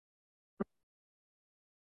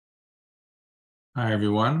Hi,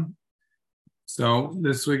 everyone. So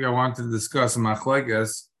this week I want to discuss a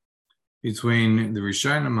machlekes between the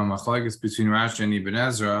Rishonim, a machlekes between Rashi and Ibn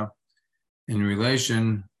Ezra in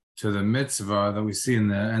relation to the mitzvah that we see in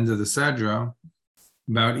the end of the Sedra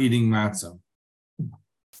about eating matzah.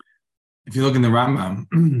 If you look in the Rambam,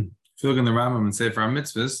 and Sefer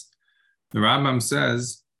HaMitzvahs, the Rambam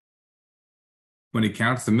says, when he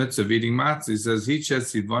counts the mitzvah of eating matzah, he says,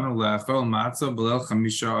 matzah b'leil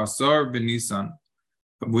chamisha asar b'nisan.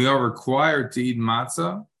 We are required to eat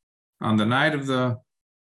matzah on the night of the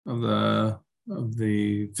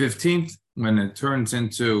 15th, when it turns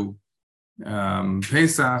into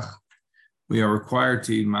Pesach. We are required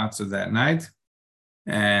to eat matzah that night,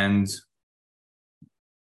 and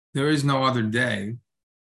there is no other day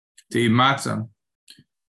to eat matzah.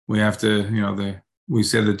 We have to, we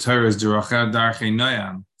say the Torah is derachel darchei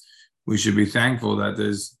noyam. We should be thankful that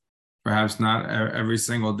there's perhaps not every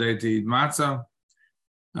single day to eat matzah.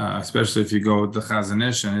 Especially if you go with the Chazon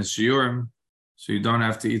Ish and his Shiur, so you don't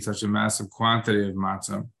have to eat such a massive quantity of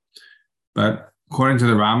matzah. But according to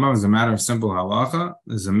the Rambam, as a matter of simple halacha,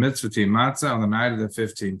 there's a mitzvah to eat matzah on the night of the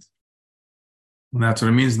 15th. And that's what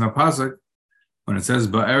it means in the pasuk when it says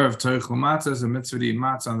ba'erev toichlu matzah. It's a mitzvah to eat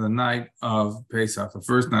matzah on the night of Pesach, the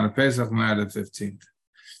first night of Pesach, the night of the 15th.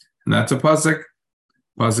 And that's a pasuk.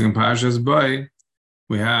 Pasuk in Parashas Bo,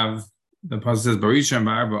 we have. The pasuk says, "Barishan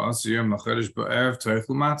ba'arba asiyim lachodesh ba'erev toichlu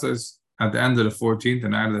matzos." At the end of the 14th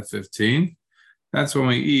and out of the 15th, that's when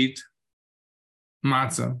we eat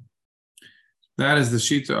matzah. That is the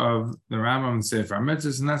shita of the Rambam and Sefer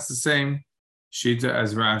HaMitzvahs, and that's the same shita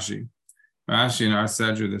as Rashi. Rashi in our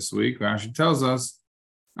Sedra this week, Rashi tells us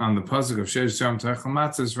on the pasuk of Sheish Yom Toichlu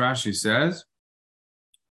Matzos. Rashi says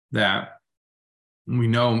that we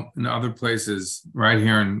know in other places, right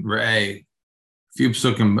here in Re'eh, a few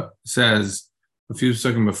psukim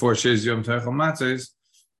before Sheish Yom Toichlu Matzos,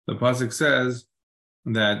 the pasuk says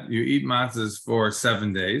that you eat matzahs for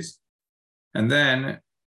 7 days, and then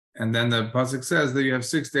the pasuk says that you have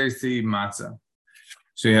 6 days to eat matzah.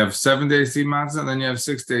 So you have 7 days to eat matzah, then you have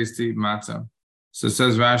 6 days to eat matzah. So it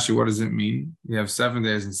says Rashi, what does it mean? You have 7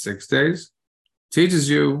 days and 6 days. Teaches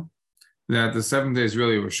you that the 7 days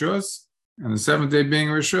really are rishus, and the 7th day being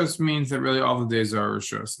rishus means that really all the days are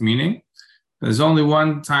rishus, meaning there's only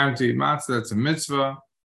one time to eat matzah that's a mitzvah,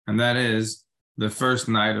 and that is the first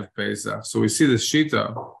night of Pesach. So we see the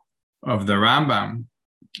shita of the Rambam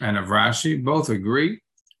and of Rashi both agree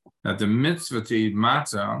that the mitzvah to eat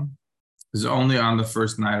matzah is only on the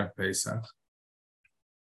first night of Pesach.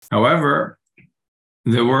 However,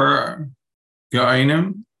 there were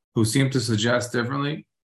Ge'onim who seem to suggest differently.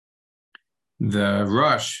 The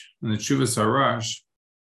Rush and the Tshuvas HaRush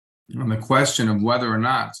on the question of whether or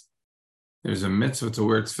not there's a mitzvah to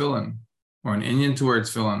wear tefillin, or an inyan to wear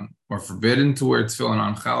tefillin, or forbidden to wear tefillin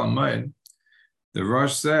on Chol Hamoed. The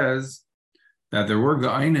Rosh says that there were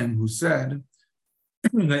Ge'onim who said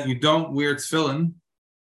that you don't wear tefillin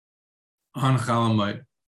on Chol Hamoed.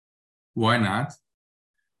 Why not?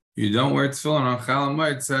 You don't wear tefillin on Chol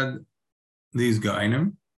Hamoed, said these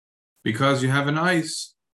Ge'onim, because you have an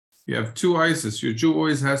ice. You have two ices. Your Jew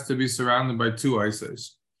always has to be surrounded by two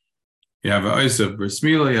ices. You have an ice of bris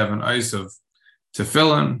milah, you have an ice of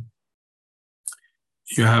tefillin,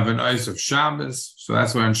 you have an ice of Shabbos. So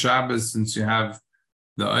that's why on Shabbos, since you have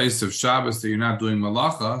the ice of Shabbos, that you're not doing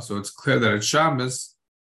malacha, so it's clear that it's Shabbos,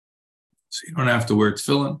 so you don't have to wear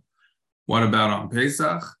tefillin. What about on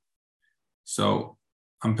Pesach? So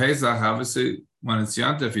on Pesach, obviously, when it's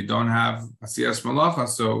Yontif, you don't have asiyas malacha,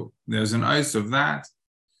 so there's an ice of that.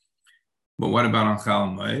 But what about on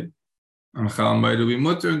Chol Hamoed? On Chol Hamoed, it'll be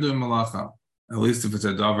mutter doing malacha, at least if it's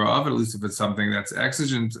a davar of, at least if it's something that's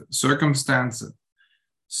exigent circumstance.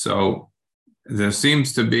 So there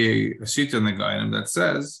seems to be a shita in the Ge'onim that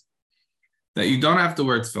says that you don't have to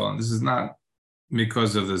wear tefillin. This is not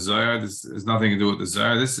because of the Zohar. This has nothing to do with the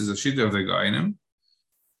Zohar. This is a shita of the Ge'onim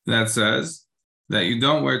that says that you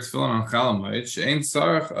don't wear tefillin on Chol Hamoed. She'ein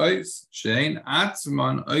sarach ois, she'ein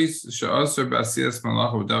atzman ois, she'asur b'asiyas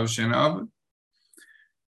malacha v'davar she'ein aved.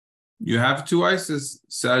 You have two ices,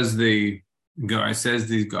 says the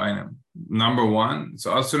Ge'onim. Number one, it's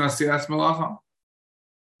asur nasiyas malacha.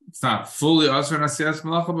 It's not fully asur nasiyas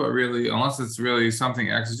malacha, but really, unless it's really something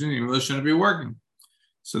exigent, you really shouldn't be working.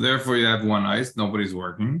 So therefore, you have one ice, nobody's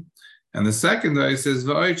working, and the second ice is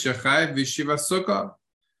v'oit shechayev v'shiva sukkah.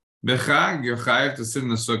 B'chag, you're chayev to sit in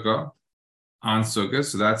the sukkah on sukkah,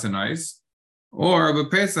 so that's an ice. Or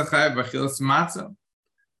b'pesach chayev b'chilas matzah.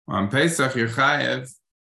 On Pesach, you're chayev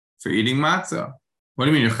for eating matzah. What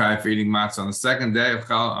do you mean you're chayav for eating matzah? On the second day of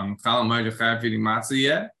Chol Hamoed, you're chayav for eating matzah?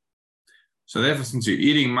 Yeah. So therefore, since you're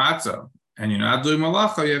eating matzah and you're not doing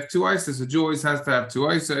malacha, you have two ices. A Jew always has to have two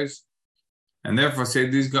ices, and therefore say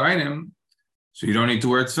these gainim. So you don't need to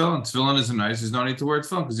wear tefillin. Tefillin is an ice. There's no need to wear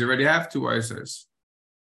tefillin because you already have two ices.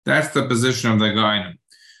 That's the position of the gainim.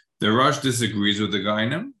 The Rosh disagrees with the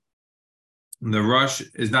gainim. The Rosh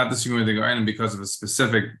is not disagreeing with the gainim because of a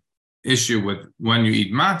specific issue with when you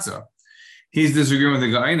eat matzah. He's disagreeing with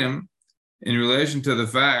the gainim in relation to the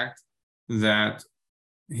fact that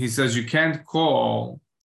he says you can't call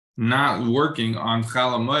not working on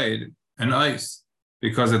Chal HaMoed an ice,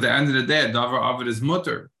 because at the end of the day, a davar avid is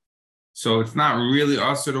mutter. So it's not really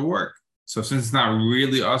usher to work. So since it's not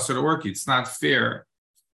really usher to work, it's not fair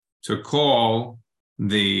to call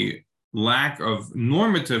the lack of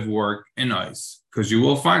normative work an ice, because you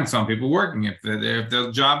will find some people working. If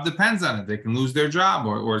their job depends on it, they can lose their job,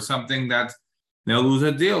 or something that they'll lose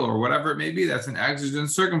a deal, or whatever it may be. That's an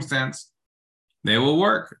exigent circumstance. They will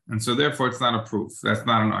work. And so therefore it's not a proof. That's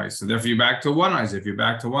not an ice. So therefore you're back to one ice. If you're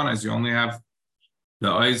back to one ice, you only have the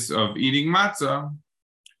ice of eating matzah.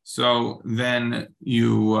 So then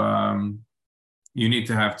you need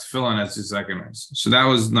to have tefillin as your second ice. So that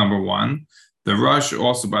was number one. The Rosh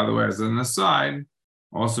also, by the way, as an aside,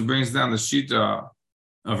 also brings down the shita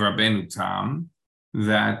of Rabbeinu Tam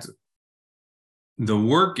that the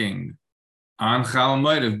working on Chal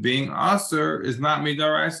HaMoed of being aser is not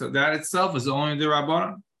midaraisa. That itself is only the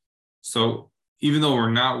Rabbanan. So even though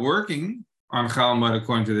we're not working on Chal HaMoed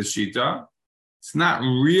according to the shita, it's not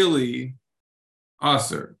really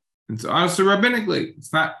aser. It's aser rabbinically.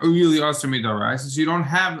 It's not really aser midaraisa. So you don't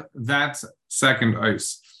have that second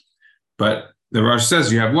ice. But the Rosh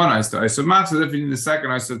says you have one ice, the ice of matzah. If you need the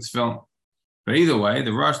second ice, it's tefillin. But either way,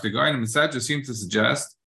 the Rosh, the Gainim, etc., seem to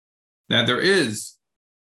suggest that there is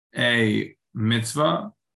a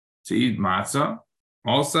mitzvah to eat matzah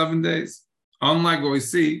all 7 days, unlike what we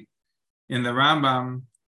see in the Rambam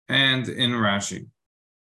and in Rashi.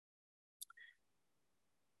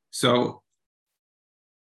 So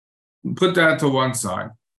put that to one side.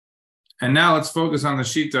 And now let's focus on the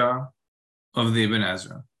shita of the Ibn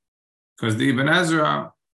Ezra. Because the Ibn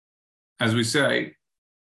Ezra, as we say,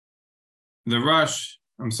 the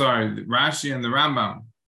Rashi and the Rambam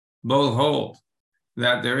both hold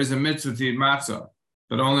that there is a mitzvah to eat matzah,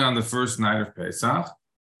 but only on the first night of Pesach.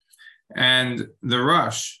 And the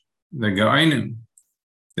Rosh, the Gainim,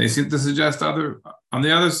 they seem to suggest on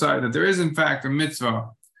the other side that there is in fact a mitzvah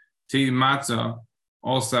to eat matzah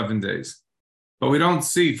all 7 days. But we don't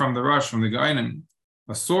see from the Rosh, from the Gainim,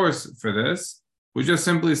 a source for this. We just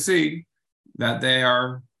simply see that they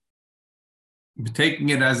are taking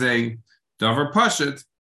it as a davar pashut,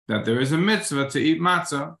 that there is a mitzvah to eat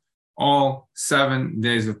matzah all 7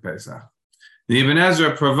 days of Pesach. The Ibn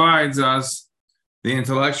Ezra provides us the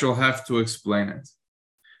intellectual heft to explain it.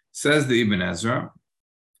 Says the Ibn Ezra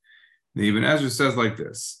says like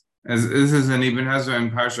this. As this is an Ibn Ezra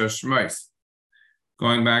in Parsha Shmos.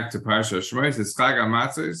 Going back to Parsha Shmos, it's Chag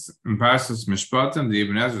HaMatzos in Parsha Mishpatim. The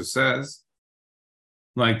Ibn Ezra says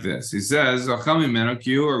like this. He says,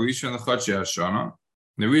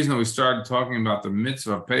 the reason that we started talking about the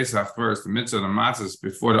mitzvah of Pesach first, the mitzvah of the matzahs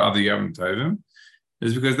before the other Yom Tovim,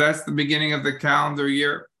 is because that's the beginning of the calendar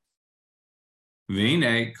year.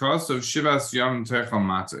 The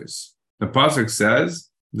pasuk says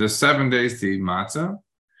the 7 days to eat matzah.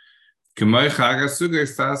 Just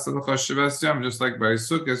like by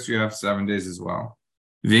Sukkot, you have 7 days as well.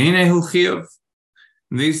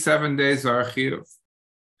 These 7 days are chiyuv.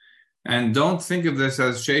 And don't think of this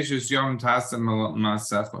as Sheishis Yom Tasem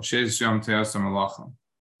Masecha, Sheishis Yom Tasem Malacha.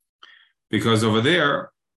 Because over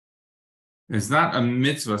there, it's not a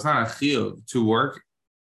mitzvah, it's not a chiyuv to work.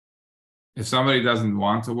 If somebody doesn't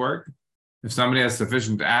want to work, if somebody has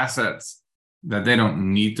sufficient assets that they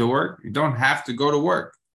don't need to work, you don't have to go to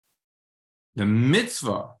work. The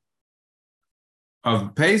mitzvah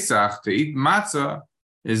of Pesach to eat matzah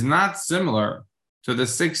is not similar to the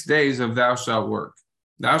 6 days of thou shalt work.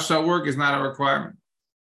 Thou shalt work is not a requirement.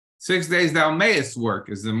 6 days thou mayest work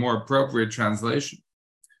is the more appropriate translation.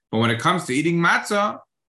 But when it comes to eating matzah,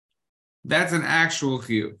 that's an actual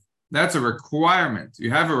chiyuv. That's a requirement.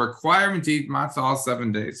 You have a requirement to eat matzah all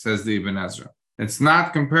 7 days, says the Ibn Ezra. It's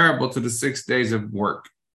not comparable to the 6 days of work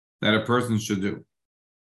that a person should do.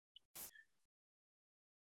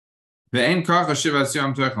 Ve'ein kacha shivas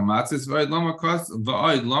yom toichel matzis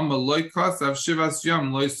v'oid lama loy kosav shivas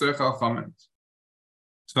yom loy soichel chametz.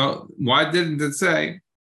 So why didn't it say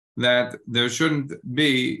that there shouldn't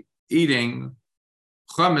be eating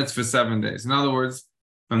chametz for 7 days? In other words,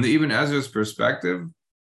 from the Ibn Ezra's perspective,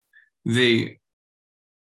 the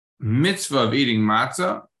mitzvah of eating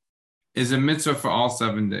matzah is a mitzvah for all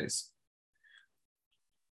 7 days.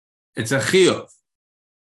 it's a chiyuv.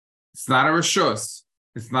 It's not a reshus.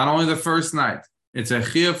 It's not only the first night. It's a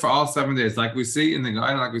chiyuv for all 7 days, like we see in the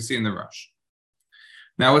Gaon, like we see in the Rush.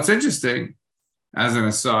 Now, what's interesting, as an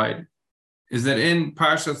aside, is that in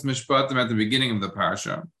Parshas Mishpatim, at the beginning of the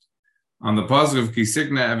Parsha, on the pasuk of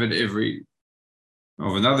Kisikna Eved Ivri,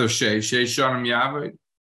 of another Shei Shanam Yaved.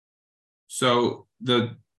 So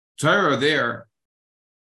the Torah there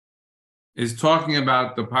is talking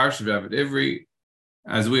about the Parsha of Eved Ivri,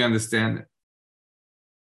 as we understand it.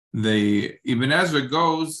 The Ibn Ezra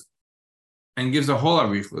goes and gives a whole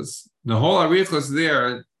arichos. The whole arichos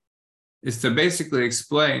there is to basically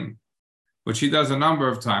explain, which he does a number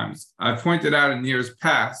of times. I pointed out in years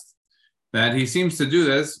past that he seems to do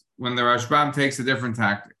this when the Rashbam takes a different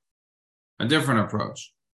tactic, a different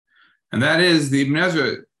approach. And that is, the Ibn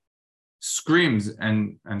Ezra screams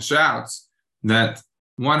and shouts that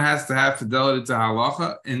one has to have fidelity to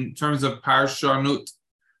halacha in terms of parshanut.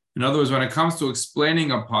 In other words, when it comes to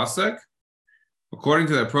explaining a pasuk, according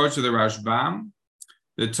to the approach of the Rashbam,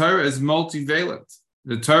 the Torah is multivalent.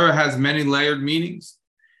 The Torah has many layered meanings.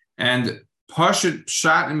 And pashut,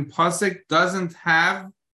 pshat, and pasuk doesn't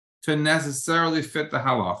have to necessarily fit the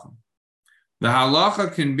halacha. The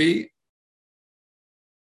halacha can be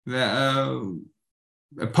the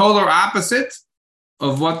polar opposite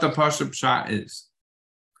of what the pashut pshat is.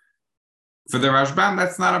 For the Rashbam,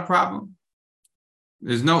 that's not a problem.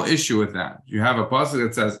 There's no issue with that. You have a pasuk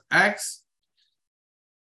that says X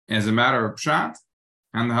as a matter of pshat,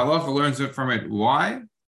 and the halacha learns it from it Y.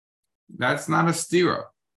 That's not a stira.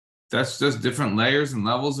 That's just different layers and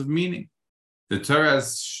levels of meaning. The Torah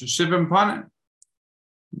has shivim panim.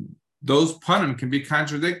 Those panim can be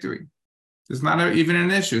contradictory. It's not even an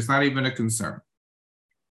issue. It's not even a concern.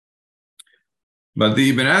 But the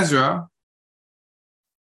Ibn Ezra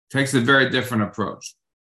takes a very different approach.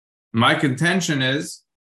 My contention is,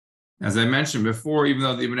 as I mentioned before, even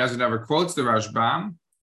though the Ibn Ezra never quotes the Rashbam,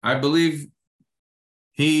 I believe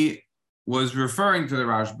he was referring to the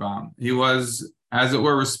Rashbam. He was, as it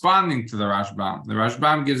were, responding to the Rashbam. The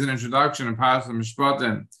Rashbam gives an introduction in Parashat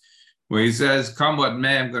Mishpatim, where he says, "Come what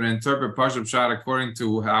may, I'm going to interpret Pashut Pshat according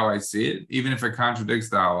to how I see it, even if it contradicts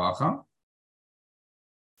the halacha."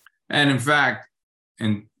 And in fact,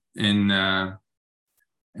 in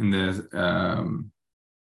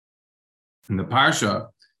the parsha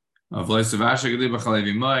of Leisavasha Gedi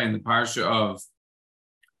B'Chalevi Mai, in the parsha of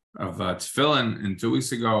Tefillin, in 2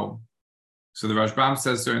 weeks ago, so the Rashbam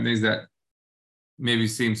says certain things that maybe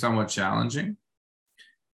seem somewhat challenging,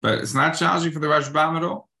 but it's not challenging for the Rashbam at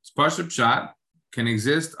all. Pashut Pshat can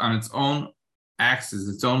exist on its own axis,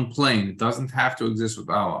 its own plane. It doesn't have to exist with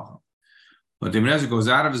halacha. But Ibn Ezra goes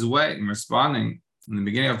out of his way in responding in the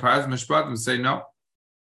beginning of Parashat Mishpatim and say, no. It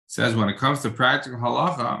says, when it comes to practical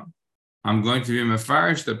halacha, I'm going to be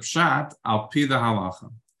mefarish the pshat al pi the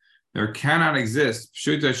halacha. There cannot exist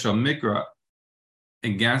pshuta shel mikra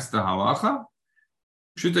against the halacha.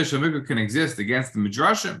 Pshuta shel mikra can exist against the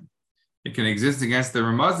midrashim. It can exist against the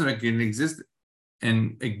ramazim. It can exist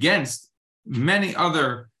against many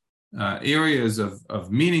other areas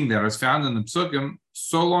of meaning that is found in the psukim,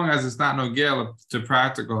 so long as it's not nogel to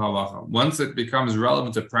practical halacha. Once it becomes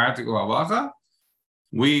relevant to practical halacha,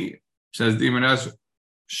 we, says the Ibn Ezra,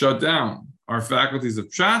 shut down our faculties of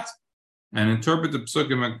pshat and interpret the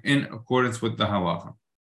psukim in accordance with the halacha.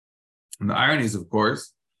 And the irony is, of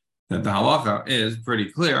course, that the halacha is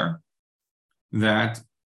pretty clear that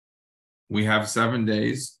we have 7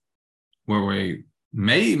 days where we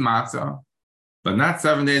may eat matzah, but not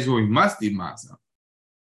 7 days where we must eat matzah.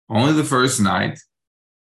 Only the first night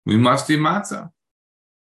we must eat matzah.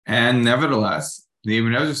 And nevertheless, the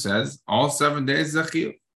Ibn Ezra says all 7 days is a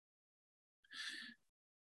chiyuv.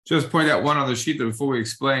 Just point out one other shita before we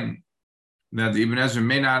explain that the Ibn Ezra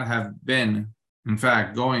may not have been, in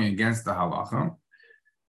fact, going against the halacha.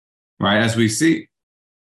 Right, as we see,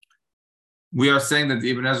 we are saying that the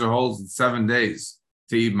Ibn Ezra holds 7 days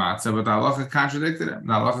to eat matzah, but the halacha contradicted him.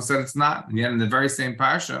 The halacha said it's not. And yet in the very same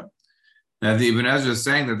parsha, that the Ibn Ezra is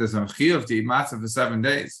saying that there's a chiyuv to eat matzah for 7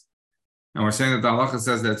 days. And we're saying that the halacha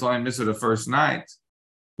says that it's only mitzvah the first night.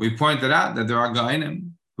 We pointed out that there are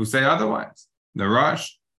ga'inim who say otherwise. The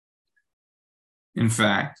Rush. In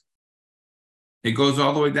fact, it goes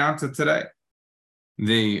all the way down to today.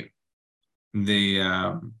 The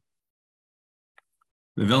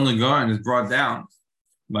Vilna Gaon is brought down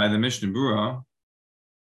by the Mishnah Berurah.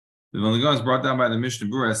 The Vilna Gaon is brought down by the Mishnah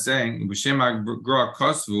Berurah as saying, "B'shem ha'Gra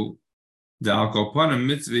Kosvu da'al kol panim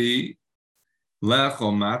mitzvi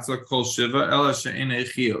le'achol matzah kol shiva ela she'enei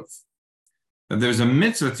chiyuv." That there's a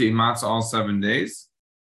mitzvah to eat matzah all 7 days,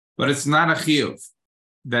 but it's not a chiyuv.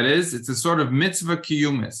 That is, it's a sort of mitzvah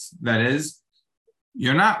kiyumis. That is,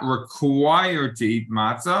 you're not required to eat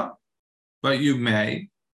matzah, but you may.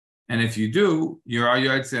 And if you do, you're a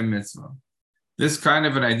yotzei mitzvah. This kind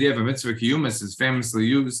of an idea of a mitzvah kiyumis is famously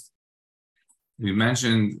used. We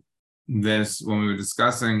mentioned this when we were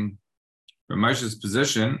discussing Ramesh's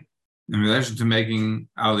position in relation to making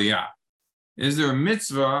aliyah. Is there a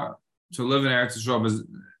mitzvah to live in Eretz Yisrael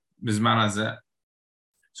bizman hazeh?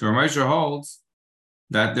 So Ramesh holds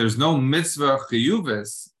that there's no mitzvah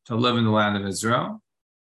chiyuvis to live in the land of Israel,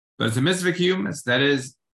 but it's a mitzvah kiyumis. That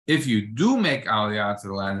is, if you do make aliyah to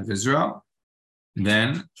the land of Israel,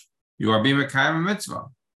 then you are being mekayim a mitzvah,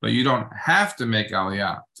 but you don't have to make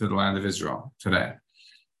aliyah to the land of Israel today.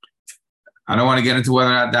 I don't want to get into whether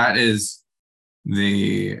or not that is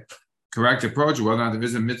the correct approach, or whether or not there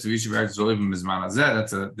is a mitzvah yishuv Eretz Yisrael even bizman hazeh.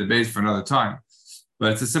 That's a debate for another time.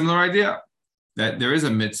 But it's a similar idea that there is a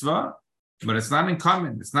mitzvah, but it's not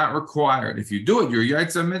incumbent. It's not required. If you do it, you're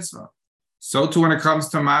yotzei mitzvah. So too when it comes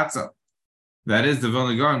to matzah. That is, the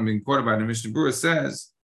Vilna Gaon, being quoted by the Mishnah Berurah, says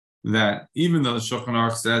that even though the Shulchan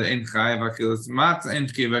Aruch said ein chayav achilas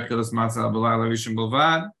matzah b'layla rishon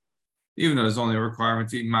bilvad, even though there's only a requirement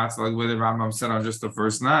to eat matzah, like the way the Rambam said on just the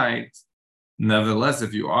first night, nevertheless,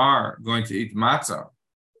 if you are going to eat matzah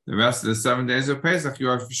the rest of the 7 days of Pesach, you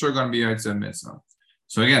are for sure going to be yotzei mitzvah.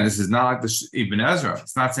 So again, this is not like the Ibn Ezra.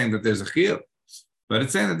 It's not saying that there's a chiyuv, but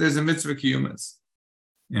it's saying that there's a mitzvah kiyumis.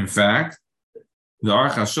 In fact, the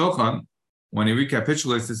Aruch HaShulchan, when he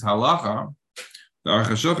recapitulates this halacha, the Aruch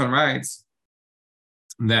HaShulchan writes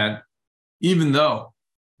that even though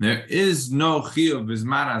there is no chiyuv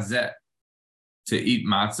bizman hazeh to eat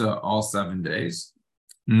matzah all 7 days,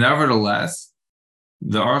 nevertheless,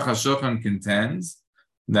 the Aruch HaShulchan contends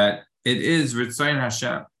that it is Ritzayin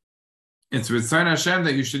Hashem. It's Ritzayin Hashem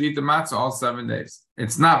that you should eat the matzah all 7 days.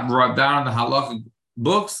 It's not brought down in the halachic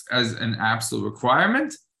books as an absolute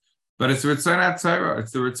requirement, but it's Ritzayin HaTorah.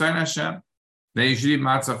 It's the Ritzayin Hashem that you should eat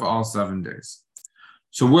matzah for all 7 days.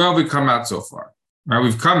 So where have we come out so far? Right,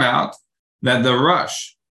 we've come out that the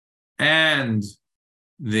Rosh and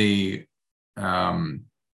the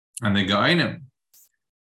Ga'inim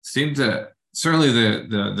seem to, certainly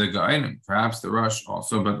the Ga'inim, perhaps the Rosh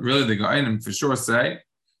also, but really the Ga'inim for sure say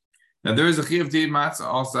that there is a chiyuv to eat matzah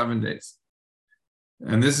all 7 days.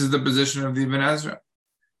 And this is the position of the Ibn Ezra.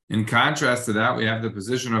 In contrast to that, we have the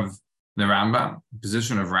position of the Rambam, the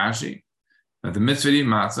position of Rashi, that the mitzvah to eat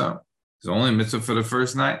matzah is only a mitzvah for the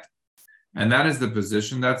first night. And that is the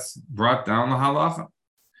position that's brought down the halacha.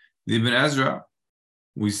 The Ibn Ezra,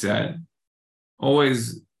 we said,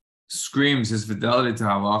 always screams his fidelity to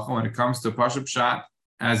halacha when it comes to Pashup Pshat,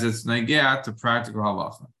 as it's negea to practical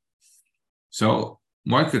halacha. So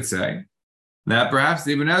one could say that perhaps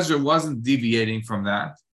the Ibn Ezra wasn't deviating from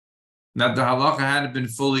that the halacha hadn't been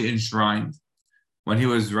fully enshrined when he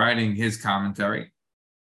was writing his commentary.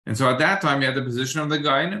 And so at that time, he had the position of the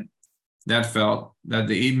Ga'inim that felt that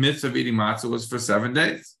the mitzvah of eating matzah was for 7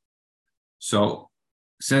 days. So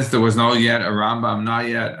since there was not yet a Rambam, not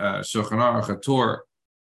yet a Shulchan Aruch, a Torah,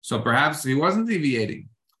 so perhaps he wasn't deviating.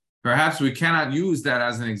 Perhaps we cannot use that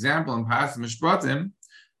as an example in past Mishpatim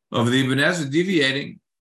of the Ibn Ezra deviating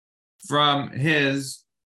from his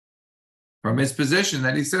position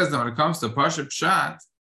that he says that when it comes to Pashup Pshat,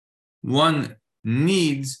 one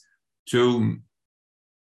needs to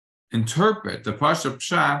interpret the Pashup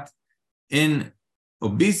Pshat in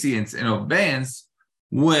obeisance, in obeyance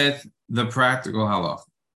with the practical halacha.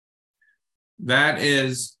 That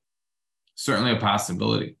is certainly a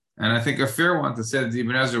possibility. And I think a fair one to say that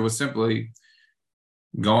Ibn Ezra was simply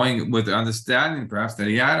going with the understanding, perhaps, that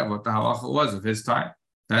he had of what the halacha was of his time.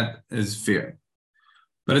 That is fair.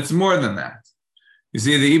 But it's more than that. You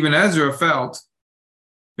see, the Ibn Ezra felt,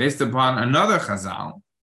 based upon another chazal,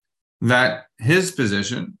 that his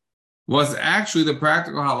position was actually the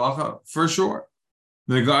practical halacha for sure.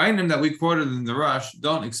 The Ga'inim that we quoted in the Rush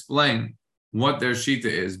don't explain what their shita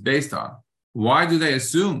is based on. Why do they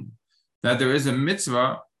assume that there is a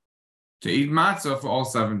mitzvah to eat matzah for all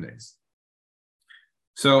 7 days?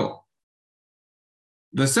 So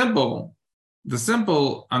the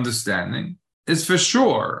simple understanding is for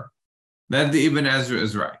sure that the Ibn Ezra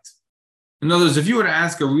is right. In other words, if you were to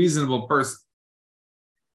ask a reasonable person,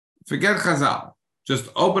 forget Chazal, just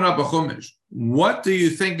open up a Chumash, what do you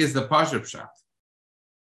think is the Pashup Pshat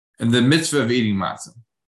and the mitzvah of eating matzah?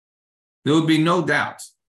 There would be no doubt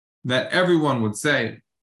that everyone would say,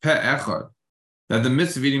 Pe Echad, that the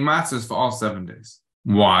mitzvah of eating matzah is for all 7 days.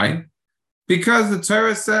 Why? Because the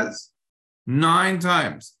Torah says 9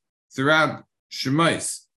 times throughout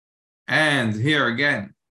Shemais, and here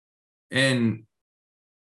again in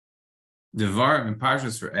Devar and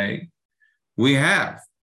Parshas for A, we have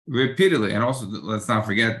repeatedly, and also let's not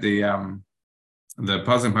forget the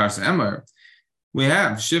Pasuk Parshas Emor. We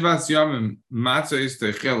have Shivas Yomim Matzos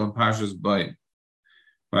Techil in Parshas Bay.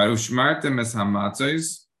 Right, Ushmartem es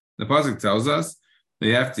hamatzos. The pasuk tells us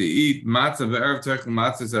they have to eat matzah ve'erev techel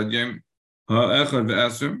matzos ad yom ha'echad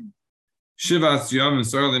ve'esrim. Shivas yom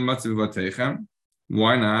sorli matzah v'vatechem.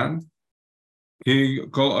 Why not? Ki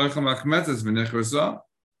kol oichel machmetzes v'nechrasa.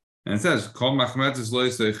 And it says kol machmetzes lo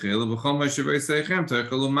yiseichel v'chol ma'shavei seichem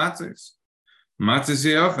techelu matzos. Matzos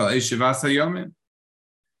ye'ochel eish shivas hayomim.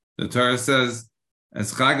 The Torah says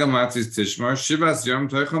es chag ha'matzos tishmar shivas yom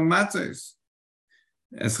techel matzos.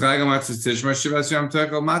 Again, the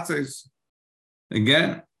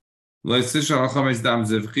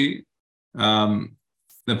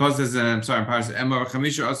post says, I'm sorry, Parshas Emor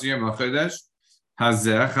Chamisha Asur Yom LaChodesh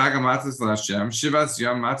Hazeh Chag HaMatzos LaHashem Shivas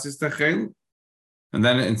Yom Matzos Techelu. And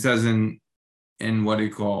then it says in what do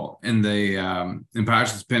you call in the in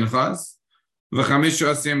Parshas Pinchas V'Chamisha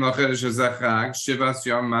Asur Yom LaChodesh Hazeh Chag Shivas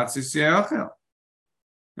Yom Matzos Ye'ochel.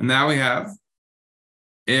 And now we have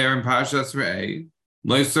here in Parshas Re'eh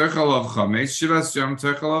Lo circle of chametz, shivas yom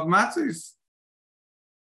circle of matzos.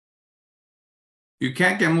 You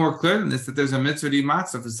can't get more clear than this that there's a mitzvah to eat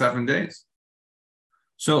matzah for 7 days.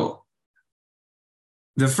 So,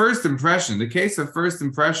 the first impression, the case of first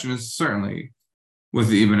impression is certainly with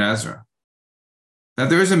the Ibn Ezra. That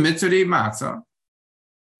there is a mitzvah to eat matzah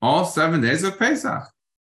all 7 days of Pesach.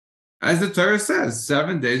 As the Torah says,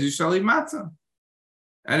 7 days you shall eat matzah.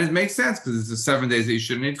 And it makes sense because it's the 7 days that you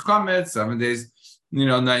shouldn't eat chametz, 7 days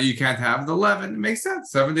now you can't have the leaven. It makes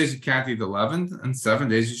sense. 7 days you can't eat the leaven, and 7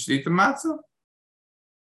 days you should eat the matzah.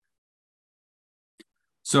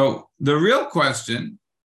 So the real question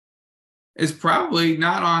is probably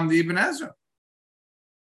not on the Ibn Ezra.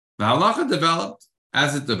 The halacha developed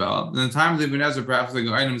as it developed. In the time of the Ibn Ezra, perhaps the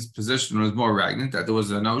Goyim's position was more regnant, that there was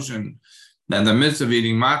a notion that the mitzvah of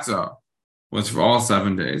eating matzah was for all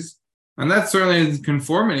 7 days. And that's certainly in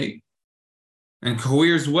conformity and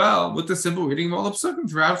coheres well with the simple reading of all the psukim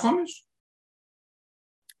throughout Chumash.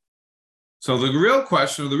 So the real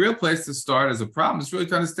question, or the real place to start as a problem, is really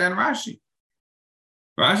to understand Rashi.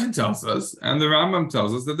 Rashi tells us, and the Rambam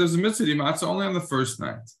tells us, that there's a mitzvah to eat matzah only on the first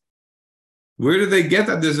night. Where did they get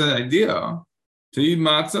that there's an idea to eat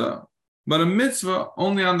matzah, but a mitzvah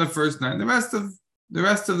only on the first night? The rest of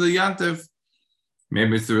the Yantiv,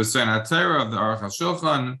 maybe it's the Rasayin HaTorah of the Aruch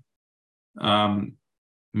HaShulchan.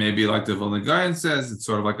 Maybe like the Vilna Gaon says, it's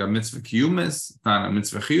sort of like a mitzvah kiyumis. It's not a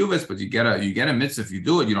mitzvah chiyuvis, but you get a mitzvah if you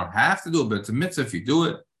do it. You don't have to do it, but it's a mitzvah if you do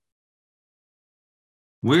it.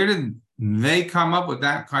 Where did they come up with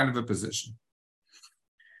that kind of a position?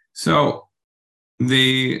 So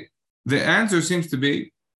the answer seems to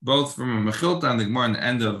be both from a Mechilta and the Gemara and the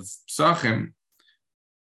end of Psachim,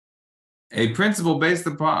 a principle based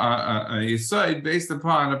upon a yesod based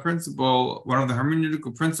upon a principle, one of the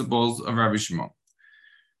hermeneutical principles of Rabbi Shmuel.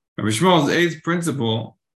 Rabbi Shmuel's eighth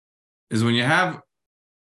principle is when you have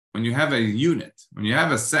a unit, when you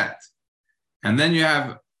have a set, and then you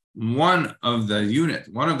have one of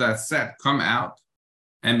that set come out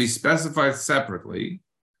and be specified separately,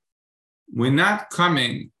 we're not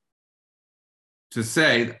coming to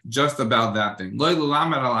say just about that thing.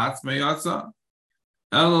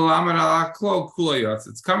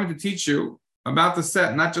 It's coming to teach you about the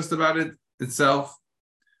set, not just about it itself.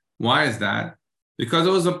 Why is that? Because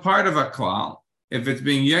it was a part of a klal. If it's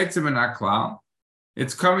being yetzim in a klal,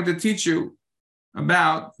 it's coming to teach you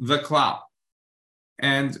about the klal.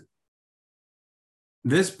 And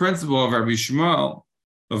this principle of Rabbi Shmuel,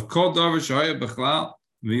 of kol davar shehoya b'klal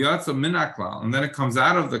v'yatsa min klal, and then it comes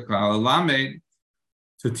out of the klal, lamed,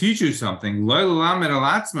 to teach you something.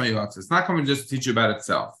 It's not coming just to teach you about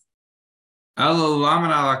itself.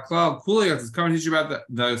 It's coming to teach you about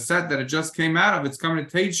the set that it just came out of. It's coming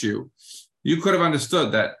to teach you. You could have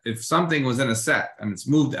understood that if something was in a set and it's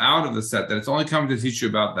moved out of the set, that it's only coming to teach you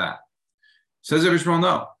about that. Says Rabbi Shmuel,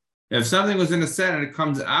 no. If something was in a set and it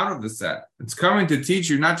comes out of the set, it's coming to teach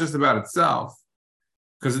you not just about itself,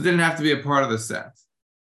 because it didn't have to be a part of the set.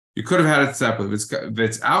 You could have had it separate. If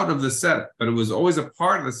it's out of the set, but it was always a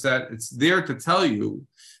part of the set, it's there to tell you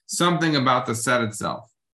something about the set itself.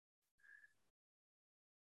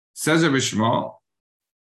 Says Rabbi Shmuel,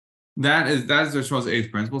 that is Rabbi Shmuel's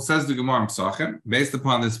eighth principle. Says the Gemara in Psachim, based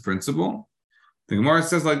upon this principle, the Gemara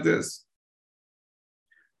says like this.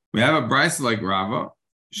 We have a brayso like Rava.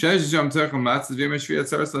 We have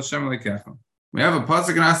a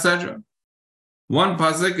pasuk in Asedra. One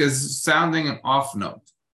pasuk is sounding an off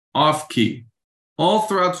note, off key. All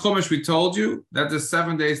throughout Chumash, we told you that there's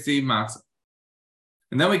 7 days to eat matzah.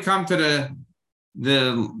 And then we come to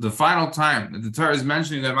the final time that the Torah is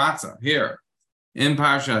mentioning the matzah here in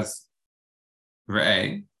Parshas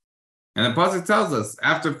Re'eh. And the pasuk tells us,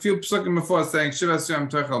 after a few psukim before saying Shivas Yom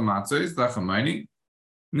Tochel Matzos, Lachamayni,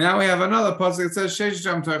 now we have another pasuk that says Sheish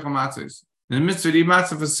Yom Tochel Matzos. The mitzvah to eat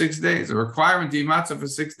matzah for 6 days, a requirement to eat matzah for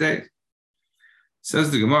 6 days.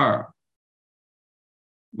 Says the Gemara,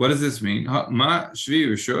 what does this mean? Ma Shvi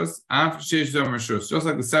Rishus, after Sheish Yom Rishus. Just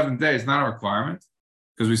like the 7th day is not a requirement,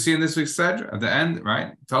 because we see in this week's Sedra, at the end, right,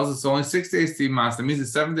 it tells us only 6 days to eat matzah. That means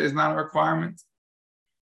the 7th day is not a requirement.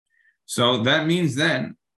 So that means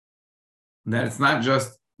then that it's not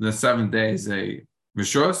just the 7th day is a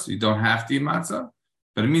rishus, you don't have to eat matzah,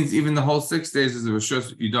 but it means even the whole 6 days is a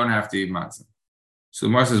rishus, you don't have to eat matzah. So the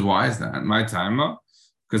Gemara says, why is that? My time,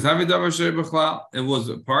 because it was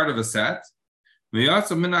a part of a set. It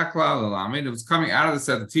was coming out of the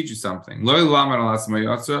set to teach you something. It's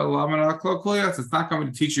not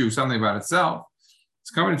coming to teach you something about itself.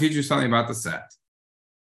 It's coming to teach you something about the set.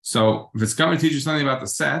 So if it's coming to teach you something about the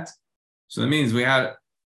set, so that means we had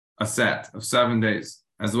a set of 7 days,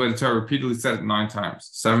 as the way the Torah repeatedly said it 9 times.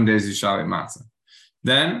 7 days you shall eat matzah.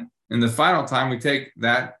 Then, in the final time, we take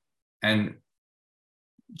that and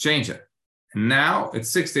change it. And now, it's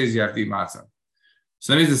 6 days you have to eat matzah.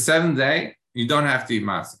 So that means the 7th day, you don't have to eat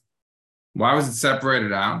matzah. Why was it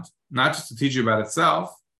separated out? Not just to teach you about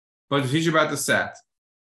itself, but to teach you about the set.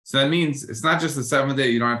 So that means it's not just the 7th day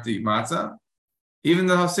you don't have to eat matzah. Even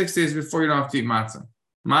the 6 days before, you don't have to eat matzah.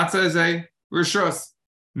 Matzah is a rishus,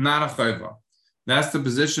 not a chayva. That's the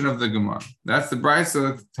position of the Gemara. That's the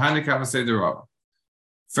brayso that Tanya Kavasei the Rav.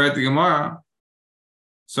 For the Gemara,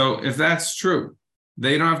 so if that's true,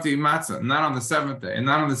 they don't have to eat matzah, not on the 7th day, and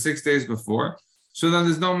not on the 6 days before, so then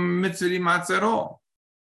there's no mitzvah to eat matzah at all.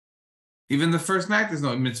 Even the first night, there's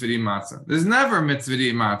no mitzvah to eat matzah. There's never a mitzvah to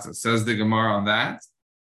eat matzah, says the Gemara on that.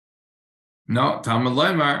 No, Talmud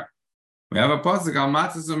Loimar, we have a pasuk al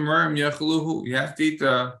matzah umrayim yechaluhu. You have to eat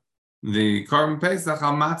the korban pesach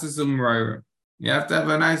al matzah umrayim. You have to have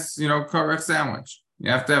a nice, korech sandwich. You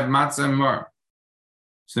have to have matzah and mur.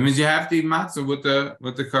 So that means you have to eat matzah with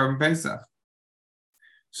the korban pesach.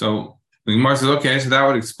 So the Gemara says, okay, so that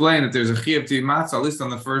would explain that there's a chiyuv to eat matzah at least on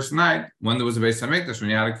the first night when there was a Beis Hamikdash, when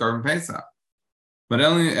you had a korban pesach. But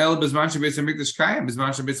only el bizman shebeis hamikdash kayim,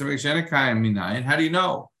 bizman shebeis hamikdash ena kayim minayin. How do you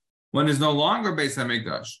know when there's no longer Beis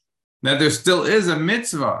Hamikdash that there still is a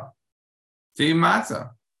mitzvah to eat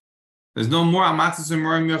matzah? There's no more matzah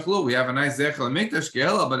u'murim yachlu. We have a nice zechel mikdash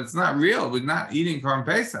geila, but it's not real. We're not eating korban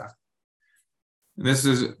pesach. This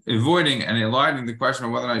is avoiding and eliding the question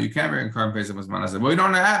of whether or not you can bring a korban pesach b'zman hazeh. But we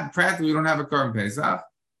don't have, practically, we don't have a korban pesach.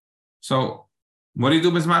 So what do you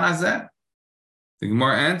do b'zman hazeh? The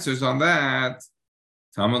Gemara answers on that.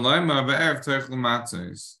 Talmud Loimar be'erev tochel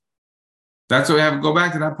matzos. That's why we have to go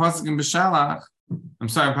back to that pasuk in B'Shalach. I'm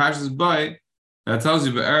sorry, Parshas Boy, that tells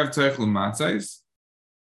you be'erev tochel matzos.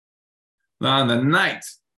 On the night,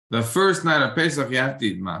 the first night of Pesach, you have to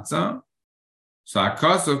eat matzah. So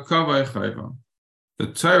akasov kavay chayva. The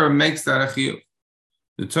Torah makes that a chiyuv.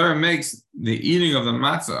 The Torah makes the eating of the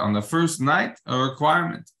matzah on the first night a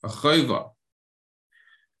requirement, a chayva.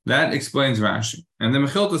 That explains Rashi. And the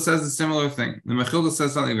Mechilta says a similar thing. The Mechilta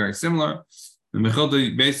says something very similar. The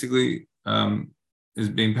Mechilta basically is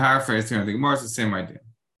being paraphrased here. I think more it's the same idea.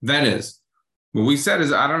 That is, what we said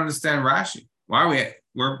is, I don't understand Rashi. Why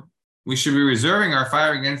we should be reserving our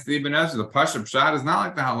fire against the Ibn Ezra. The Pashup Pshat is not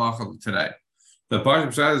like the halacha today. The Pashup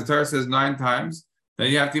Pshat, the Torah says 9 times that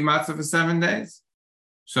you have to eat matzah for 7 days.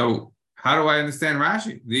 So how do I understand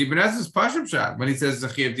Rashi? The Ibn Ezra is Pashup Pshat when he says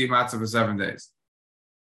Zachiyav to eat matzah for 7 days.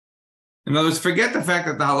 In other words, forget the fact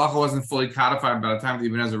that the halacha wasn't fully codified by the time the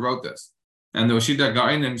Ibn Ezra wrote this. And the Shita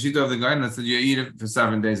Gain and Shita of the Gain that said you eat it for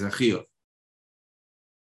 7 days Zachiyav.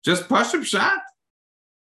 Just Pashup Pshat.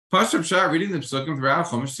 Pashup Pshat, reading the Psukim throughout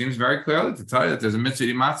Chumash seems very clearly to tell you that there's a mitzvah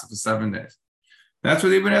to eat matzah for 7 days. That's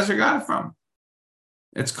where the Ibn Ezra got it from.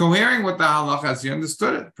 It's cohering with the halacha as you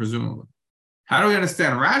understood it, presumably. How do we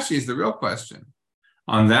understand Rashi is the real question.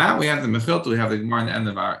 On that, we have the Mechilta, we have the Gemara in the end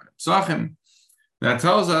of our Psachim, that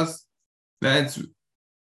tells us that it's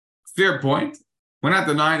fair point. We're not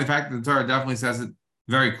denying the fact that the Torah definitely says it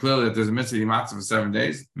very clearly that there's a mitzvah to eat matzah for 7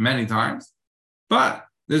 days, many times. But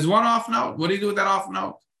there's one off note. What do you do with that off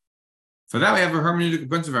note? For that, we have a hermeneutical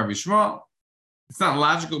principle of Rabbi Shmuel. It's not a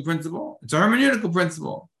logical principle. It's a hermeneutical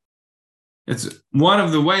principle. It's one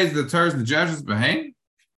of the ways the Torah and the Judges behave,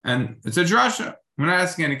 and it's a drasha. We're not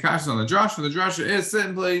asking any questions on the drasha. The drasha is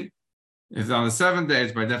simply, if on the 7th day,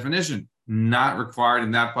 it's by definition not required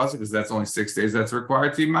in that pasuk, because that's only 6 days that's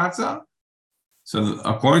required to eat matzah. So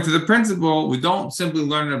according to the principle, we don't simply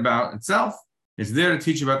learn it about itself. It's there to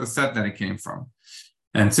teach you about the set that it came from.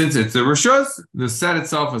 And since it's a reshus, the set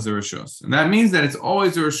itself is a reshus. And that means that it's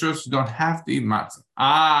always a reshus. You don't have to eat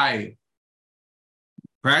matzah.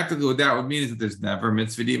 Practically what that would mean is that there's never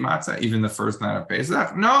mitzvah to eat matzah, even the first night of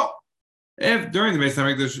Pesach. No. If during the Beis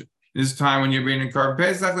HaMikdash is time when you're reading Korban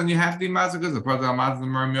Pesach, then you have to eat matzah because the Pratal Matzah the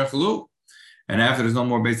Merim Yochalu. And after there's no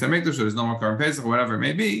more Beis HaMikdash, or there's no more Korban Pesach, or whatever it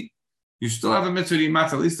may be, you still have a mitzvah to eat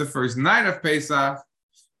matzah at least the first night of Pesach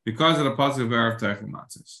because of the pasuk of Erev Teichel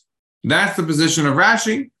Matzahs. That's the position of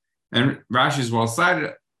Rashi, and Rashi is well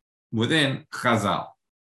cited within Chazal.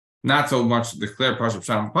 Not so much the clear Pasuk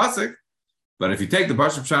Pshat pasuk, but if you take the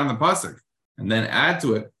Pasuk Pshat and the pasuk and then add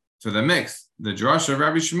to it, to the mix, the drasha of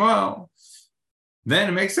Rabbi Shmuel, then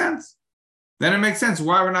it makes sense. Then it makes sense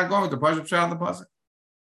why we're not going with the Pasuk Pshat and the pasuk.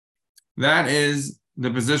 That is the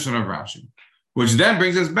position of Rashi, which then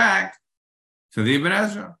brings us back to the Ibn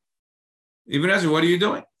Ezra. Ibn Ezra, what are you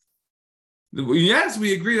doing? Yes,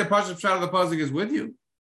 we agree that Pasuk Pshat of the pasuk is with you,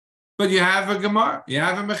 but you have a Gemara, you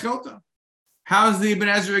have a Mechilta. How is the Ibn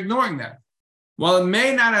Ezra ignoring that? While it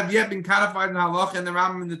may not have yet been codified in Halachic and the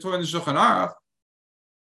Rambam and the Torah and the Shulchan Aruch,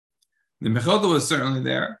 the Mechilta was certainly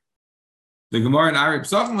there. The Gemara and Ari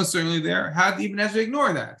Psachim was certainly there. How did Ibn Ezra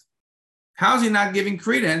ignore that? How is he not giving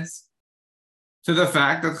credence to the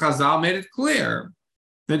fact that Chazal made it clear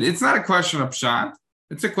that it's not a question of Pshat,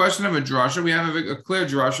 it's a question of a drasha. We have a clear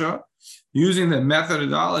drasha using the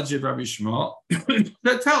methodology of Rabbi Shmuel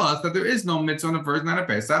to tell us that there is no mitzvah on the first night of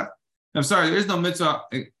Pesach. I'm sorry, there is no mitzvah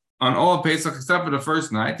on all of Pesach except for the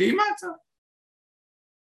first night to eat matzah.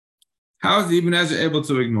 How is the Ibn Ezra able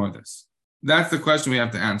to ignore this? That's the question we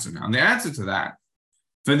have to answer now. And the answer to that,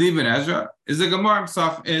 for the Ibn Ezra, is the Gemara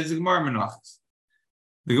Menachos.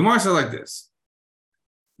 The Gemara says like this.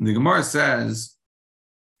 The Gemara says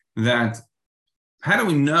that, how do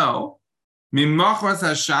we know Mimachras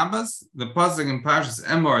HaShabbos, the pasuk in Parshas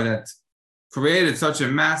Emor that created such a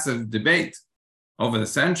massive debate over the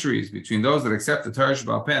centuries between those that accept the Torah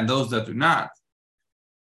Sheba'al Peh and those that do not.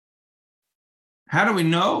 How do we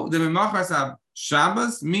know that Mimachras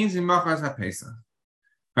HaShabbos means Mimachras HaPesach?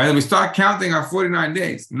 Right? That we start counting our 49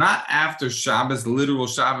 days, not after Shabbos, the literal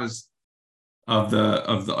Shabbos of the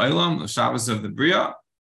Olam, the Shabbos of the Bria,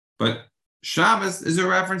 but Shabbos is a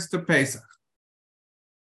reference to Pesach.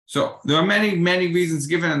 So there are many, many reasons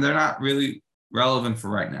given, and they're not really relevant for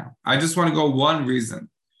right now. I just want to go one reason.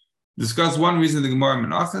 Discuss one reason of the Gemara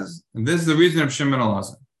Menachos, and this is the reason of Shimon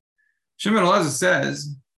Elazar. Shimon Elazar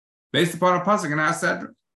says, based upon a pasuk in Asedra,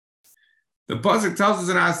 the pasuk tells us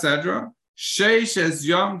in Asedra, Sheish es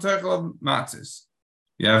yom techel matzahs.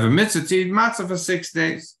 You have a mitzvah to eat matzah for 6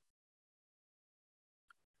 days.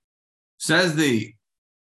 Says the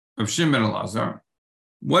of Shimon Elazar,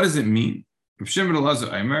 what does it mean? Of Shimon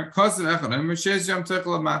Elazar Eimer, Kosev Echad Eimer, Sheish yom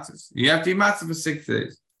techel matzahs. You have to eat matzah for 6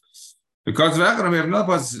 days. Because of Echad, we have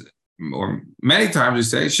another pasuk, or many times we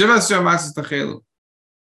say, Shivas yom matzahs techelu.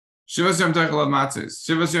 Shivas yom techel matzahs.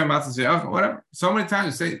 Shivas yom matzahs, whatever. So many times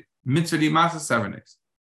we say, mitzvah to eat matzah 7 days.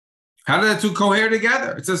 How do the two cohere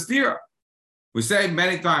together? It's a stira. We say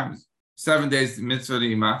many times 7 days mitzvah to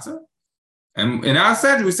eat matzah, and in our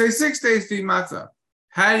set we say 6 days to eat matzah.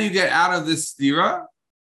 How do you get out of this stira?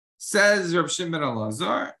 Says Reb Shimon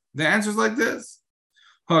Elazar. The answer is like this: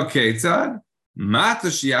 Haketzad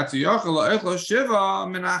matzah shiatu yochel lo'echlo shiva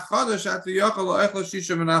min hachodesh atu yochel lo'echlo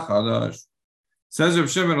shisha min hachodesh. Says Reb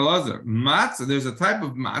Shimon Elazar, matzah. There's a type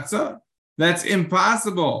of matzah that's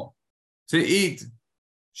impossible to eat.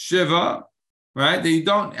 Shiva, right? That you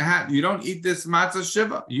don't eat this matzah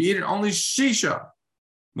shiva. You eat it only shisha.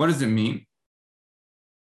 What does it mean?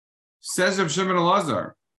 Says Rav Shimon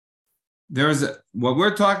Elazar, what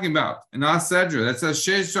we're talking about in Asedra that says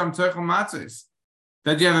sheish sham techel matzahs,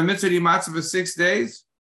 that you have a mitzvah to eat matzah for 6 days.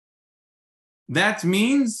 That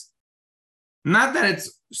means not that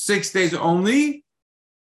it's 6 days only.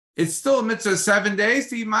 It's still a mitzvah 7 days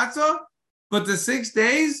to eat matzah, but the 6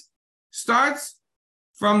 days starts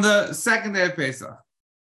from the second day of Pesach.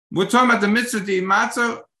 We're talking about the mitzvah to eat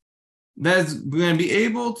matzah that's going to be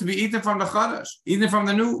able to be eaten from the Chadash, eaten from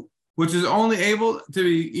the new, which is only able to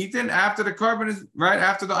be eaten after the carbon is, right,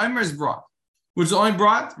 after the Omer is brought, which is only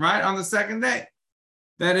brought, right, on the second day.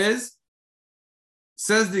 That is,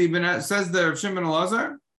 says the Rav Shimon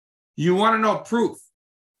Elazar, you want to know proof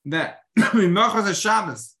that Mimachas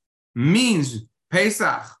Shabbos means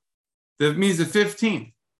Pesach, that means the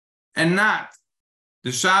 15th, and not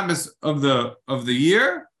the Shabbos of the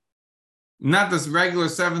year, not this regular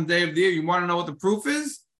 7th day of the year. You want to know what the proof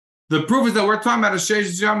is? The proof is that we're talking about a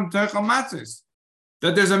sheish yom techel matzahs,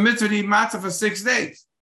 that there's a mitzvah to eat matzah for 6 days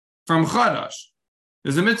from Chadash.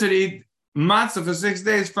 There's a mitzvah to eat matzah for 6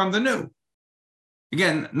 days from the new.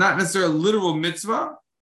 again, not necessarily a literal mitzvah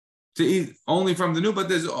to eat only from the new, but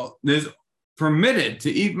there's permitted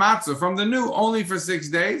to eat matzah from the new only for 6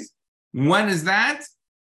 days. When is that?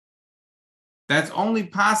 That's only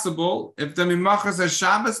possible if the mimachas as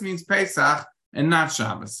Shabbos means Pesach and not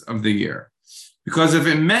Shabbos of the year. Because if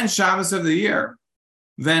it meant Shabbos of the year,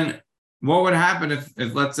 then what would happen if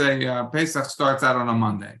let's say, Pesach starts out on a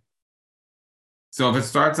Monday? So if it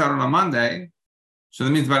starts out on a Monday, so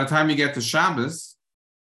that means by the time you get to Shabbos,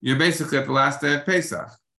 you're basically at the last day of Pesach.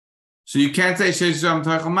 So you can't say Sheish Yom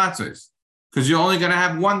Tochel Matzos, because you're only going to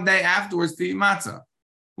have 1 day afterwards to eat matzah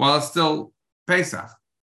while it's still Pesach.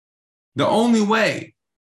 The only way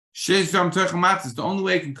Sheish Yom Tochel Matzos, the only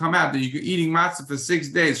way it can come out that you're eating matzah for 6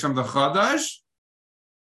 days from the Chodesh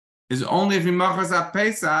is only if Mimachas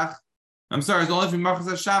HaPesach, it's only if Mimachas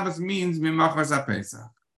HaShabbos means Mimachas HaPesach.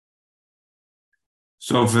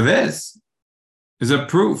 So for this is a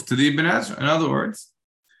proof to the Ibn Ezra. In other words,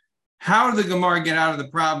 how did the Gemara get out of the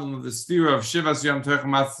problem of the stira of Shivas Yom Tochel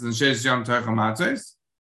Matzos and Sheish Yom Tochel Matzos?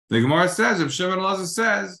 The Gemara says, if Shimon Elazar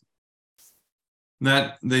says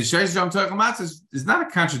that the Sheish Yom Tochel Matzos is not a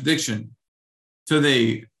contradiction to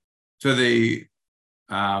the Shivas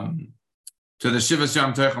Yom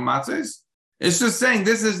Tochel Matzos, it's just saying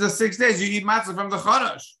this is the 6 days you eat matzah from the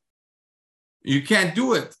Chodesh. You can't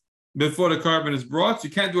do it before the carbon is brought. You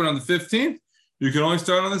can't do it on the 15th. You can only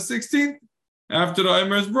start on the 16th after the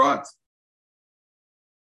Omer is brought.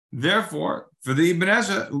 Therefore, for the Ibn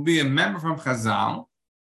Ezra, it would be a member from Chazal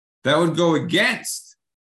that would go against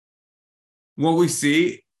what we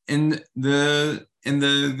see in the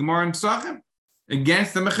Gemara in Pesachim,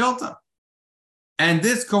 against the Mechilta. And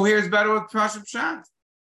this coheres better with Pashup Pshat.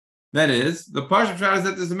 That is, the Pashup Pshat is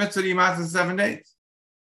that there's a mitzvah to eat matzah for 7 days.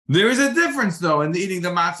 There is a difference, though, in the eating the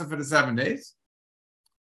matzah for the 7 days.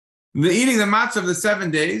 The eating the matzah of the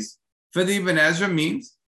 7 days for the Ibn Ezra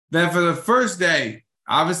means that for the first day,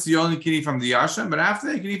 obviously you only can eat from the Yasham, but after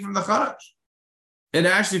that you can eat from the Chodesh. It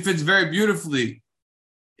actually fits very beautifully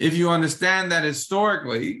if you understand that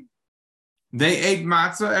historically, they ate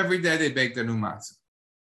matzah every day, they baked a new matzah.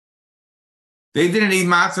 They didn't eat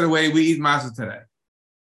matzah the way we eat matzah today.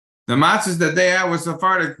 The matzahs that they had were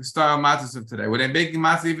Sephardic style matzahs of today, where they're baking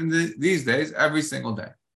matzah even these days, every single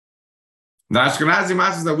day. The Ashkenazi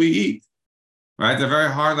matzahs that we eat, right, they're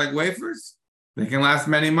very hard like wafers. They can last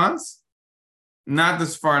many months. Not the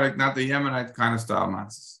Sephardic, not the Yemenite kind of style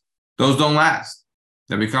matzahs. Those don't last.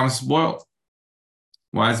 They become spoiled.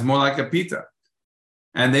 Why? It's more like a pita.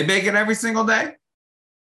 And they bake it every single day.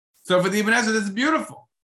 So for the Ibn Ezra, this is beautiful.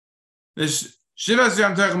 The Shivas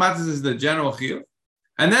Yom Tochel Matzos is the general chiyuv.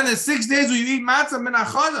 And then the 6 days where you eat matzah min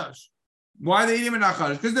HaChodesh. Why are they eating min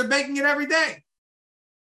HaChodesh? Because they're baking it every day.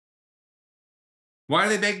 Why are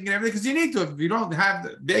they baking it every day? Because you need to. If you don't have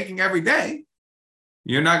the baking every day,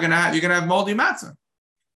 you're gonna have moldy matzah.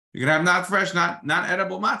 You're gonna have not fresh, not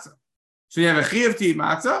edible matzah. So you have a chiyuv to eat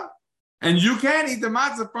matzah, and you can eat the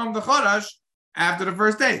matzah from the Chodesh after the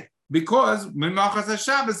first day. Because Mimachas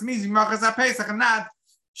HaShabbos means Mimachas HaPesach, and not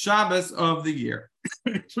Shabbos of the year,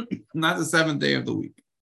 not the 7th day of the week.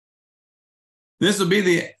 This will be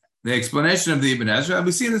the explanation of the Ibn Ezra. And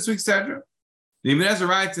we see in this week's Sedra, the Ibn Ezra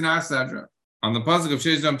writes in our Sedra, on the pasuk of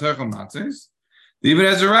Sheish Yom Tochel Matzos, the Ibn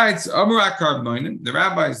Ezra writes, the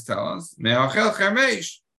rabbis tell us,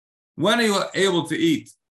 when are you able to eat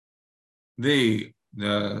the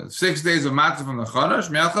 6 days of matzah from the Chodesh?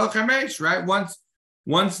 Right?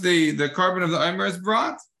 Once the carbon of the Omer is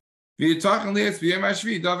brought, and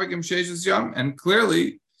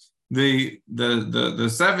clearly the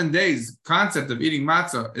 7 days concept of eating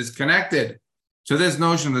matzah is connected to this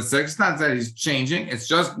notion of the 6. It's not that he's changing, it's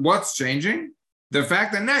just what's changing. The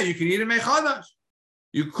fact that now you can eat it mechodesh.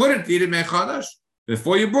 You couldn't eat it mechodesh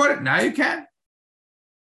before you brought it, now you can.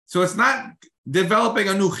 So it's not developing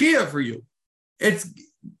a new chiyuv for you. It's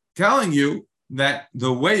telling you that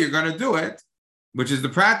the way you're going to do it, which is the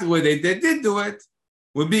practical way they did do it,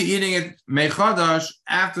 would be eating it mechodesh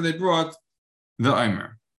after they brought the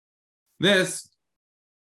Omer. This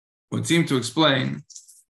would seem to explain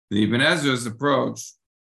the Ibn Ezra's approach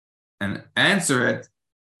and answer it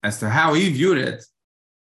as to how he viewed it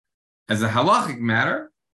as a halachic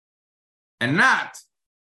matter and not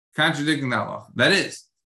contradicting the halach. That is,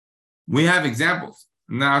 we have examples.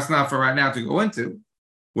 Now it's not for right now to go into,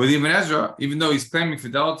 where the Ibn Ezra, even though he's claiming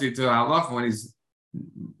fidelity to the halach when he's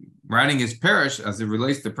writing his parish as it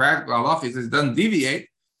relates to practical halach, he says he doesn't deviate.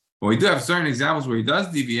 But we do have certain examples where he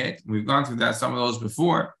does deviate. We've gone through some of those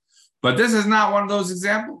before. But this is not one of those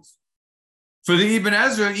examples. For the Ibn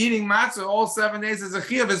Ezra, eating matzah all 7 days as a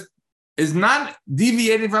chiyuv is not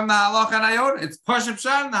deviating from the halacha and iota. It's pashup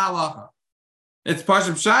pshat in the halacha. It's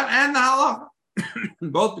Pashup Pshat and the halacha.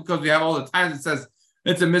 Both because we have all the times it says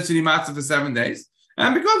it's a mitzvah matzah for 7 days,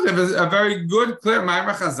 and because we have a very good, clear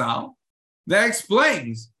Ma'amar Chazal that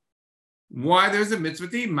explains why there's a mitzvah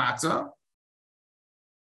to eat matzah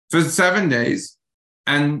for 7 days,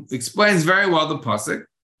 and explains very well the pasuk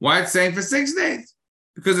why it's saying for 6 days,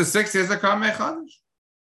 because the 6 days are called Chodesh.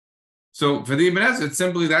 So for the Ibn Ezra, it's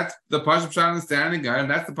simply that's the Pashup Pshat understanding guy, and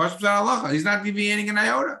that's the Pashup Pshat halacha. He's not deviating an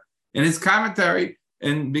iota. In his commentary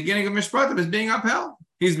in beginning of Mishpatim is being upheld.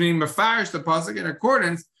 He's being mefarish the pasuk in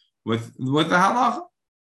accordance with the halacha.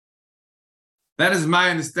 That is my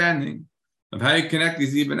understanding of how you connect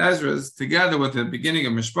these Ibn Ezras together with the beginning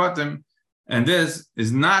of Mishpatim, and this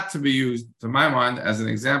is not to be used, to my mind, as an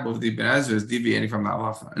example of the Ibn Ezras deviating from the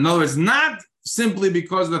halacha. In other words, not simply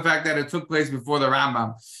because of the fact that it took place before the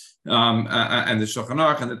Rambam and the Shulchan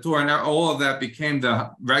Aruch and the Torah, and all of that became the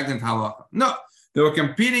regnant halacha. No, they were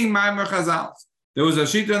competing Ma'amar Chazal. There was a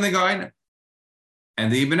Shita in the Ga'inim.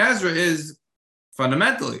 And the Ibn Ezra is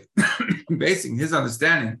fundamentally basing his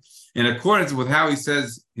understanding in accordance with how he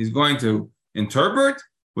says he's going to interpret,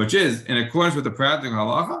 which is in accordance with the practical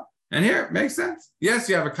halacha. And here it makes sense. Yes,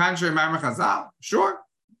 you have a contrary Ma'amar Chazal, sure,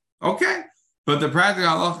 okay, but the practical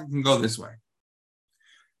halacha can go this way.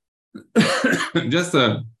 Just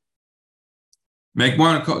to make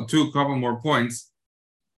couple more points,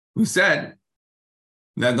 we said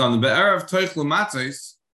that on the Be'er of Toichlu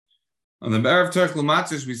Matzos,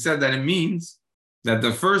 we said that it means that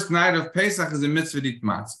the first night of Pesach is a mitzvah dit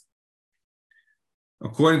matzah.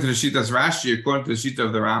 According to the Shitas Rashi, according to the Shita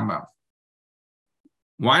of the Rambam.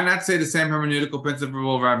 Why not say the same hermeneutical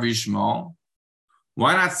principle of Rabbi Yishmael?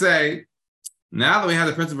 Why not say, now that we have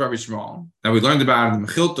the principle of Rabbi Yishmael, that we learned about in the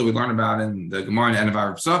Mechilta, we learned about in the Gemara and the end of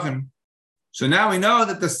our Psachim, so now we know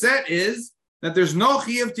that the set is that there's no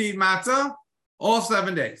chiyuv to eat matzah all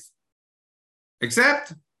 7 days.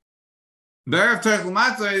 Except the Erev Toichel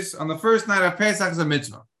Matzos on the first night of Pesach is a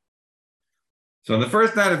mitzvah. So the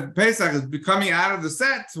first night of Pesach is becoming out of the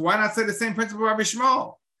set. So why not say the same principle of Rabbi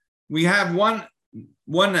Shmuel? We have one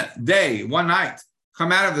day, one night,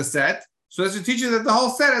 come out of the set. So as to teach you that the whole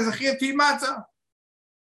set is a chiyuv to eat matzah.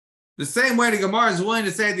 The same way the Gemara is willing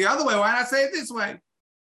to say it the other way, why not say it this way?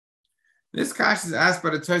 This kash is asked by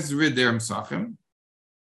the Tosfos Rid there in Psachim.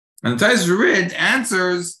 And the Tosfos Rid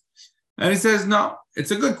answers, and he says, no,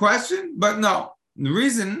 it's a good question, but no. The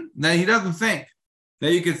reason that he doesn't think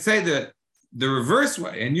that you could say the reverse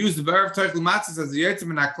way and use the Be'er Toichel Matzos as the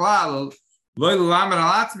Yotzim and Aklal, Lo L'lamed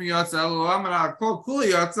Al Atzmi Yotza, Lo L'lamed Al Kol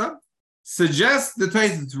Kuli Yotza, suggests the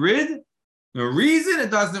Tosfos Rid. The reason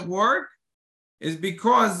it doesn't work is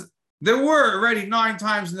because there were already 9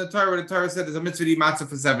 times in the Torah where the Torah said there's a mitzvah to eat matzah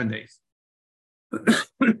for 7 days.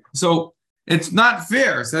 So it's not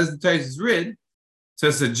fair, says the Tosfos Rid,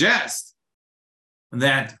 to suggest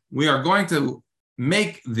that we are going to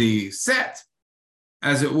make the set,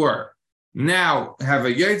 as it were, now have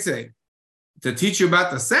a yotze to teach you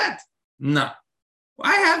about the set. No.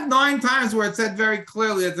 I have 9 times where it said very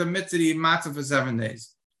clearly it's a mitzvah to eat matzah for 7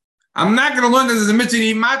 days. I'm not going to learn that there's a mitzvah to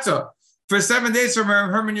eat matzah for 7 days from a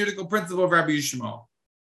hermeneutical principle of Rabbi Yishmael.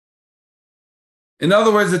 In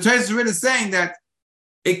other words, the Tosfos Rid is saying that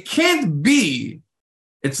it can't be,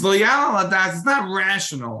 it's loyal aladas, it's not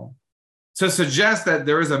rational to suggest that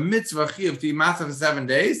there is a mitzvah chiyuv to eat matzah for 7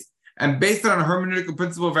 days, and based on a hermeneutical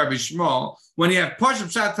principle of Rabbi Shmuel, when you have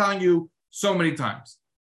Pashup Pshat telling you so many times,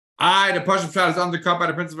 the Pashup Pshat is undercut by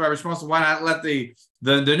the principle of Rabbi Shmuel, so why not let the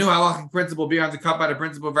new halachic principle be undercut by the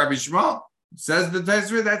principle of Rabbi Shmuel? Says the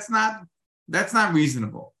Tosfos Rid, that's not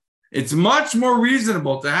reasonable. It's much more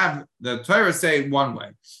reasonable to have the Torah say one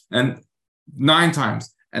way and 9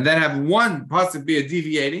 times, and then have one pasuk be a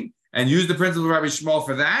deviating and use the principle of Rabbi Shmuel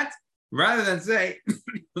for that, rather than say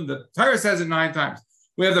the Torah says it 9 times.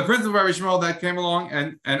 We have the principle of Rabbi Shmuel that came along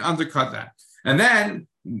and undercut that, and then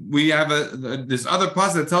we have this other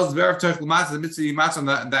pasuk that tells us Be'er Toichel Matzos, the mitzvah to eat matzah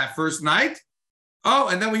on that first night. Oh,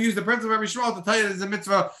 and then we use the principle of Rabbi Shmuel to tell you there's a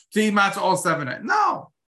mitzvah to eat matzah all 7 nights.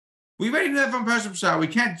 No. We already know that from Pashup Pshat. We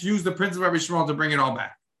can't use the principle of Rabbi Shmuel to bring it all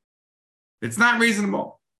back. It's not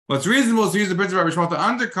reasonable. What's reasonable is to use the principle of Rabbi Shmuel to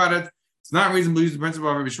undercut it. It's not reasonable to use the principle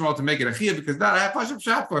of Rabbi Shmuel to make it a chiyuv, because that I have Pashup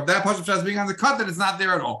Pshat for. If that Pashup Pshat is being undercut, then it's not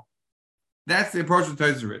there at all. That's the approach of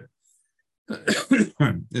Tosfos Rid.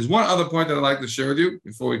 There's one other point that I'd like to share with you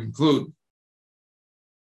before we conclude,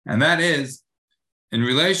 and that is in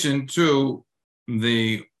relation to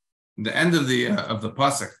the end of the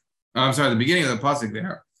pasuk. I'm sorry, the beginning of the pasuk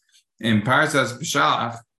there. In Parasas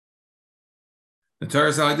B'Shalach, the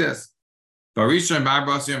Torah says like this: "Barishon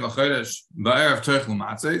ba'arbasim l'chodesh ba'erev toichel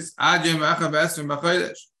matzos ad yom echad v'esrim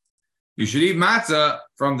b'chodesh." You should eat matzah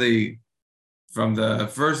from the from the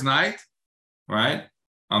first night, right,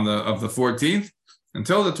 of the 14th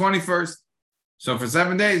until the 21st. So for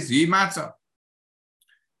 7 days, you eat matzah.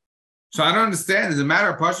 So I don't understand. It's a matter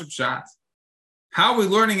of Pashup Pshat. How are we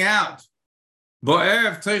learning out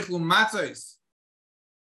Bo'erev Teichlu Matzos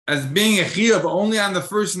as being a chiyuv only on the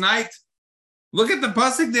first night? Look at the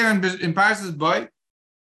pasuk there in Parshas Boy.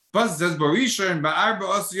 Pasuk says Barishon ba'arba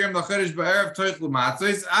osir yom lachodesh ba'erev Teichlu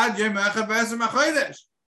Matzos ad yom echad v'esrim hachodesh.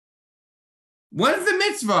 When is the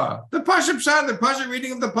mitzvah? The Pashup Pshat, the Pashup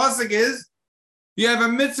reading of the pasuk is you have a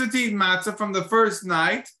mitzvah to eat matzah from the first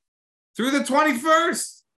night through the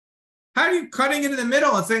 21st. How are you cutting it in the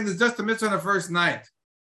middle and saying there's just a mitzvah on the first night?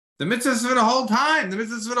 The mitzvah is for the whole time. The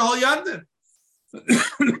mitzvah is for the whole yontif.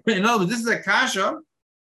 In other words, this is a kasha,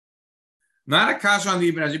 not a kasha on the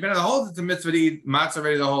Ibn Ezra. Ibn Ezra holds it's a mitzvah to eat matzah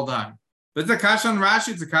already the whole time. But it's a kasha on Rashi,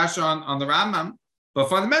 it's a kasha on the Rambam. But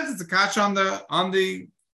fundamentally, it's a kasha on the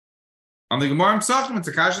Gemara Pesachim, it's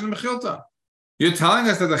a kasha on the Mechilta. You're telling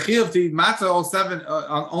us that the chiyuv to eat matzah all seven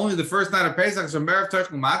on only the first night of Pesach is from Be'erev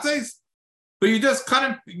Teichlu Matzos? But you just cut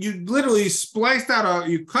it, you literally spliced out,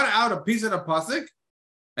 you cut out a piece of the pasuk,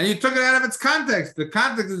 and you took it out of its context. The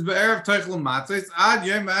context is Be'erev Teichlu Matzos ad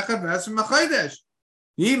yom echad v'esrim hachodesh.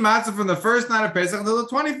 You eat matzah from the first night of Pesach until the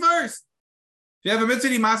 21st. You have a mitzvah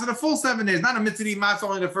to eat matzah the full 7 days, not a mitzvah to eat matzah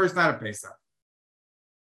only the first night of Pesach.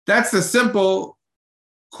 That's the simple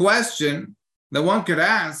question that one could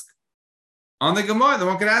ask on the Gemara, that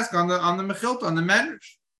one could ask on the Mechilta, on the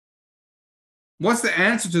Medrash. What's the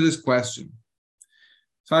answer to this question?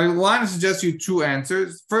 So I want to suggest you two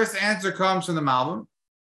answers. First answer comes from the Malbim.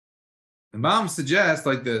 The Malbim suggests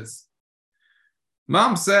like this.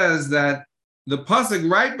 Malbim says that the pasuk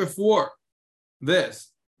right before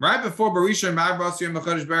this, right before Barishon Ba'arba Yom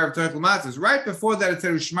Chodesh B'erev Teichlu Matzos, right before that it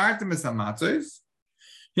said Ushmartem es hamatzos.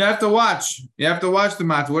 You have to watch. You have to watch the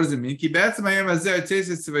matzah. What does it mean? Ki be'etzem hayom hazeh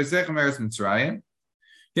teises tzevaseichem eretz Mitzrayim.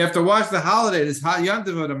 You have to watch the holiday, this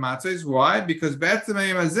yontif of the matzahs. Why? Because be'etzem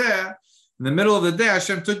hayom hazeh, in the middle of the day,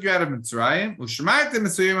 Hashem took you out of Mitzrayim.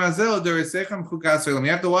 You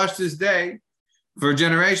have to watch this day for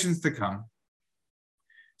generations to come.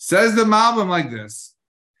 Says the Malbim like this.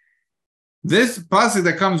 This pasuk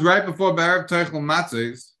that comes right before Be'erev Teichlu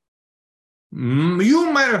Matzos,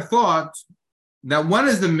 you might have thought that when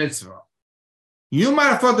is the mitzvah? You might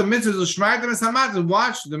have thought the mitzvah is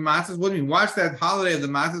watch the matzahs. What do you mean? Watch that holiday of the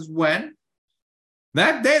matzahs when?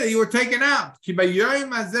 That day that you were taken out. On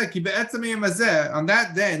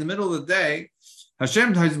that day, in the middle of the day,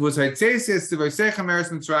 Hashem took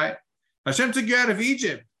you out of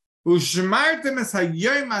Egypt. You should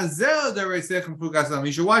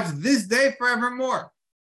watch this day forevermore.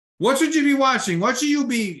 What should you be watching? What should you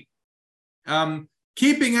be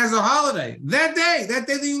keeping as a holiday? That day that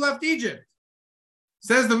you left Egypt.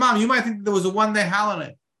 Says the mom, you might think there was a one-day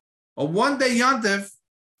holiday, a one-day yontif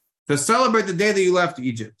to celebrate the day that you left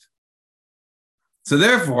Egypt. So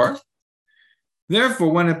therefore,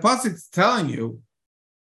 when a pasuk is telling you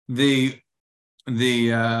the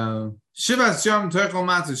Shivas Yom Teichlu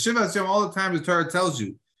Matzos, Shivas Yom, all the time the Torah tells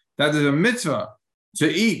you that there's a mitzvah to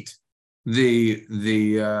eat the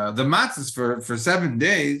matzahs for 7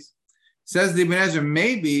 days, says the Ibn Ezra,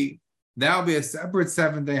 maybe that will be a separate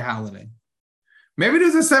 7-day holiday. Maybe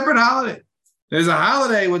there's a separate holiday. There's a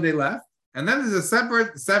holiday when they left, and then there's a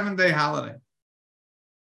separate 7-day holiday.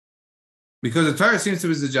 Because the Torah seems to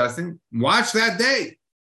be suggesting, watch that day.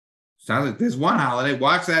 Sounds like there's one holiday,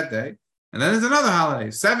 watch that day. And then there's another holiday,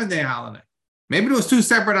 7-day holiday. Maybe there was 2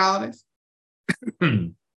 separate holidays.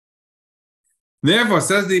 Therefore,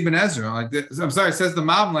 says the Ibn Ezra, like this. Says the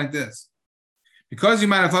Malbim like this. Because you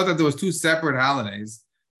might have thought that there was 2 separate holidays,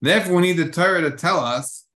 therefore we need the Torah to tell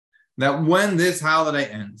us that when this holiday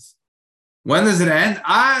ends. When does it end? The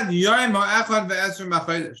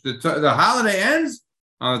holiday ends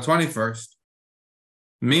on the 21st.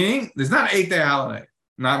 Meaning, there's not an 8-day holiday.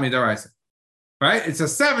 Not midaraisa. Right? It's a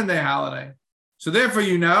 7-day holiday. So therefore,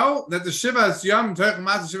 you know that the Shivas Yom,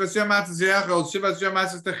 Shivas Yom Matzah Ziyachol, Shivas Yom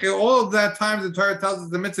Matzah Techil, all of that time the Torah tells us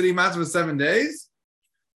the mitzvah to matzah for 7 days.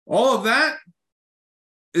 All of that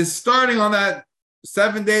is starting on that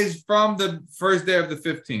 7 days from the first day of the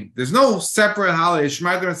 15th. There's no separate holiday. And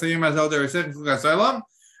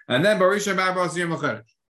then Barishon Ba'arba Yom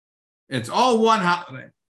Chodesh. It's all one holiday.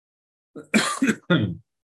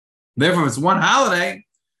 Therefore, it's one holiday.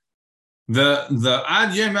 The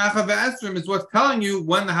Ad Yom Echad V'Esrim is what's telling you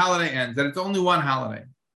when the holiday ends, that it's only one holiday.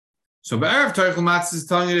 So Be'erev Teichlu Matzos is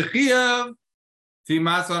telling you the Chiyav to eat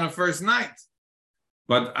matzah on the first night.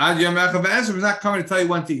 But Ad Yom Echad V'Esrim is not coming to tell you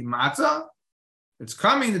when to eat matzah. It's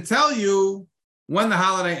coming to tell you when the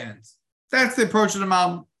holiday ends. That's the approach of the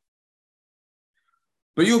Malbim.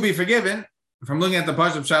 but you'll be forgiven from looking at the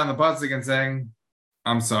Pashup Shah and the Pasuk and saying,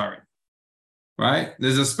 I'm sorry. Right?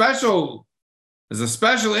 There's a special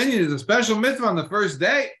Indian, there's a special mitzvah on the first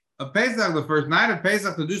day of Pesach, the first night of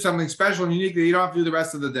Pesach, to do something special and unique that you don't have to do the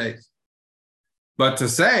rest of the days. But to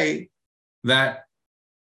say that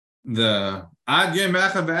the Ad Yom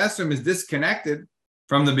Echad Ve'esrim is disconnected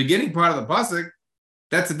from the beginning part of the pasuk,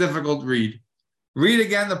 that's a difficult read. Read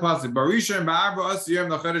again the pasuk. Barisha Ba'arba As Yom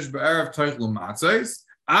L'Chodesh Ba'erev Toichlu Matzos.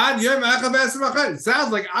 Ad Yom Echad Ve'esrim L'Chodesh. It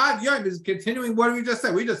sounds like Ad Yom is continuing what we just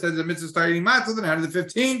said. We just said the mitzvah started eating matzah the night of the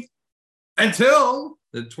 15th until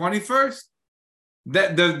the 21st.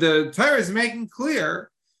 That the Torah is making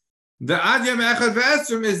clear the Ad Yom Echad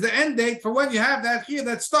Ve'esrim is the end date for when you have that here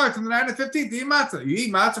that starts on the night of the 15th. You eat matzah. You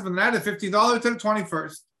eat matzah from the night of the 15th all the way to the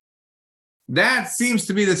 21st. That seems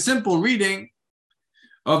to be the simple reading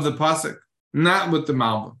of the pasuk, not with the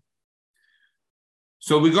Malbim.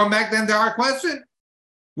 So we go back then to our question,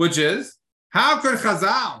 which is, how could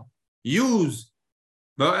Chazal use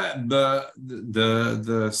the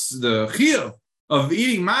chiyuv of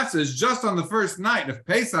eating matzahs just on the first night of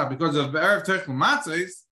Pesach because of Erev Toichlu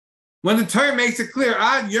Matzos, when the Torah makes it clear,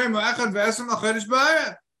 Ad Yom Echad Ve'esrim L'Chodesh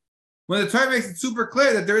Ba'erev, when the Torah makes it super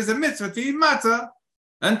clear that there is a mitzvah to eat matzah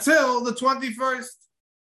until the 21st.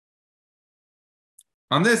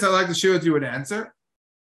 On this, I'd like to share with you an answer.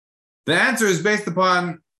 The answer is based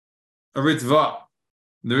upon a Ritva.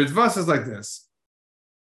 The Ritva says like this.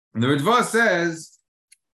 The Ritva says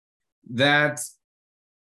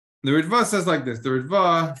like this. The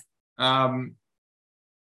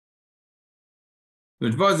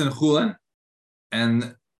Ritva is in Chulin,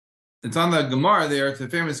 and it's on the Gemara there. It's a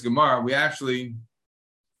famous Gemara. We actually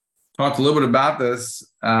talked a little bit about this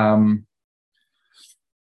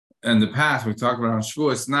in the past. We talked about on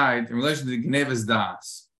Shavuos night in relation to the Genevas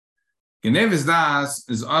Das. Genevas Das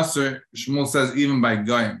is also, Shmuel says, even by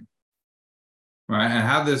Goyim. Right? And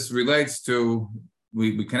how this relates to,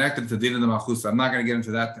 we connected to Din of the Malchus. I'm not going to get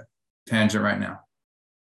into that tangent right now.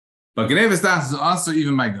 But Genevas Das is also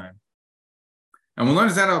even by Goyim. And we'll learn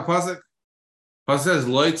that out of Pasuk. Pasuk says,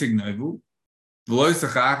 Lo tignovu, v'lo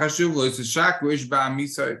yitzachachashu, v'lo yitzachakru, ish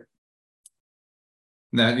ba'amisai.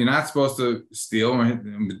 That you're not supposed to steal.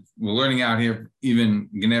 We're learning out here, even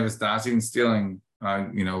Genevas Das, even stealing,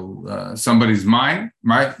 somebody's mind,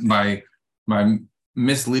 right? By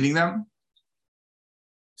misleading them.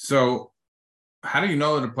 So, how do you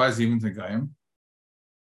know it applies even to Goyim?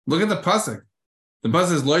 Look at the pasuk. The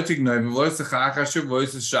pasuk is Lo tignovu, v'lo yitzachachashu, v'lo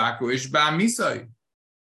yitzachakru, ish ba'amisai.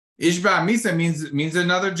 Ish ba'amisai means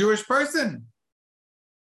another Jewish person.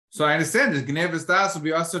 So I understand that Genevas Das will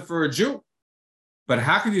be also for a Jew. But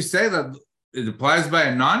how could you say that it applies by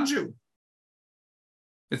a non-Jew?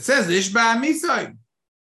 It says Ish ba'amisai.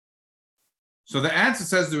 So the answer,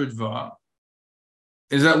 says the Ritva,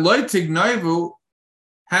 is that Lo tignovu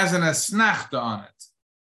has an asnachta on it.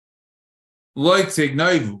 Lo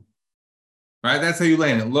tignovu. Right? That's how you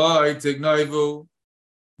lay it. Lo tignovu.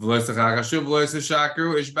 V'lo yitzachachashu, v'lo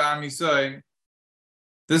yitzachakru, Ish ba'amisai.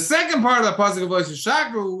 The second part of the pasuk of V'lo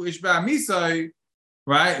yitzachakru, Ish ba'amisai,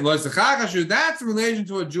 right? That's in relation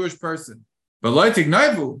to a Jewish person. But Lo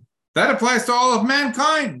tignovu, that applies to all of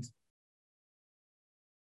mankind.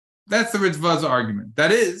 That's the Ritva's argument.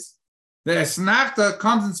 That is, the Esnachta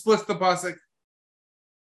comes and splits the pasuk.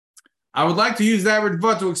 I would like to use that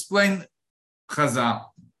Ritva to explain Chazal.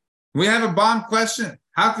 We have a bomb question.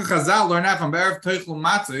 How can Chazal learn out from Erev Toichlu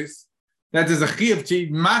Matzos that there's a chiyuv to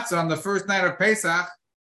eat matzah on the first night of Pesach,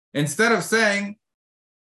 instead of saying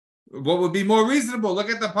what would be more reasonable? Look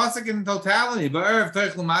at the pasuk in totality. Ba'erev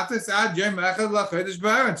Toichlu Matzos Ad Yom Echad L'Chodesh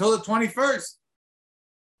Ba'erev, until the 21st.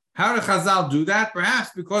 How did Chazal do that?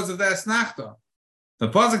 Perhaps because of the Esnachta. The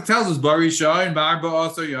pasuk tells us Barisha and Ba'arba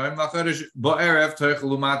also Yom L'Chodesh Ba'erev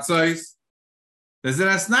Toichlu Matzos. There's an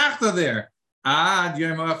Esnachta there. Then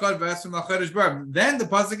the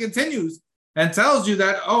pasuk continues and tells you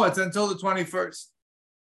that, it's until the 21st.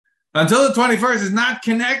 Until the 21st is not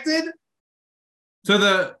connected to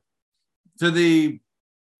the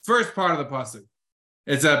first part of the pasuk.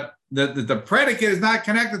 It's the predicate is not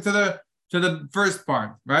connected to the first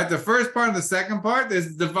part, right? The first part and the second part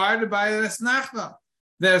is divided by the esnachta.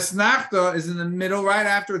 The esnachta is in the middle, right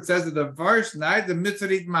after it says that the first night the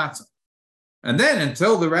mitzvah eat matzah. And then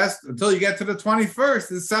until you get to the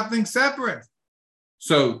 21st, is something separate.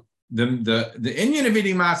 So the Indian of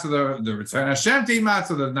eating matzah, the return Hashem to eat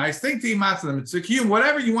matzah, the nice thing to eat matzah, the mitzvah kiyum,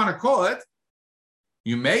 whatever you want to call it,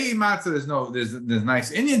 you may eat matzah. There's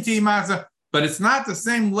nice Indian to eat matzah, but it's not the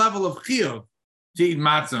same level of chiyuv to eat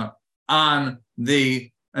matzah until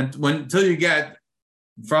you get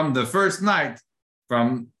from the first night,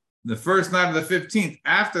 from the first night of the 15th,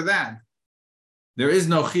 after that, there is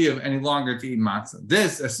no chiyuv any longer to eat matzah.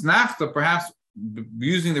 This, Esnachta, perhaps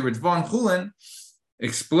using the Ritva and Chulin,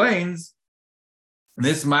 explains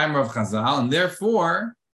this Maimer of Chazal,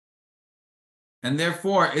 and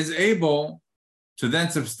therefore is able to then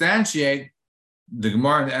substantiate the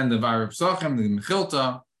Gemara at the end of Arab Sochem, the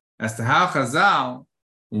Mechilta, as to how Chazal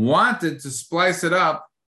wanted to splice it up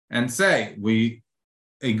and say, we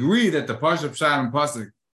agree that the Pasha Pshat and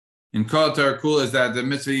Pasuk in Kol Torah Kula is that the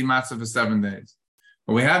mitzvah eat matzah for 7 days.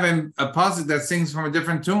 But we have a pasuk that sings from a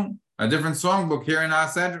different tune, a different songbook here in our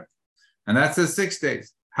Sedra, and that says 6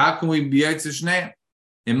 days. How can we be Shnei?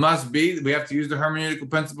 It must be, we have to use the hermeneutical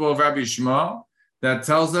principle of Rabbi Shmuel that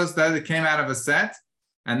tells us that it came out of a set,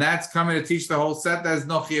 and that's coming to teach the whole set. That is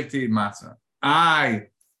no chiyuv to eat matzah.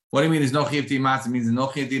 What do you mean there's no chiyuv to eat matzah? It means there's no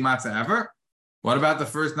chiyuv to eat matzah ever? What about the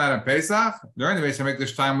first night of Pesach? During the Beis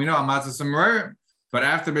HaMikdash time, we know matzah samar. But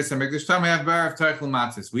after Beis HaMikdash time, we have Berav Teichel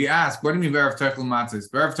Matzis. We ask, what do you mean Berav Teichel Matzis?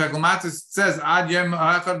 Berav Teichel Matzis says, Ad Yom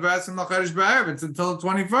HaEchad V'Esim L'Chodesh B'Erev. It's until the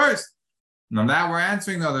 21st. Now that we're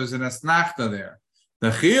answering, though, there's an asnachta there. The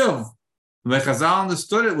Chiyuv, the Chazal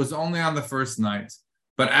understood it was only on the first night.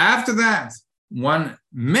 But after that, one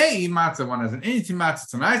may eat matzah, one has an eating matzah,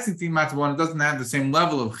 it's an icing matzah, one doesn't have the same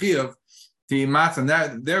level of Chiyuv to eat matzah.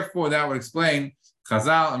 And therefore, that would explain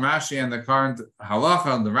Chazal and Rashi and the current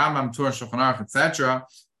halacha, the Rambam, Torah, Shulchan Aruch, etc.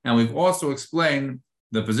 And we've also explained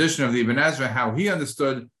the position of the Ibn Ezra, how he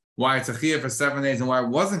understood why it's a chiyuv for 7 days and why it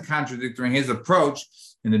wasn't contradicting his approach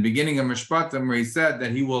in the beginning of Mishpatim, where he said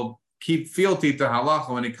that he will keep fealty to halacha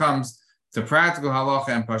when it comes to practical halacha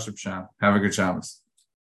and Pashup Sham. Have a good Shabbos.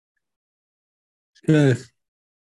 Good.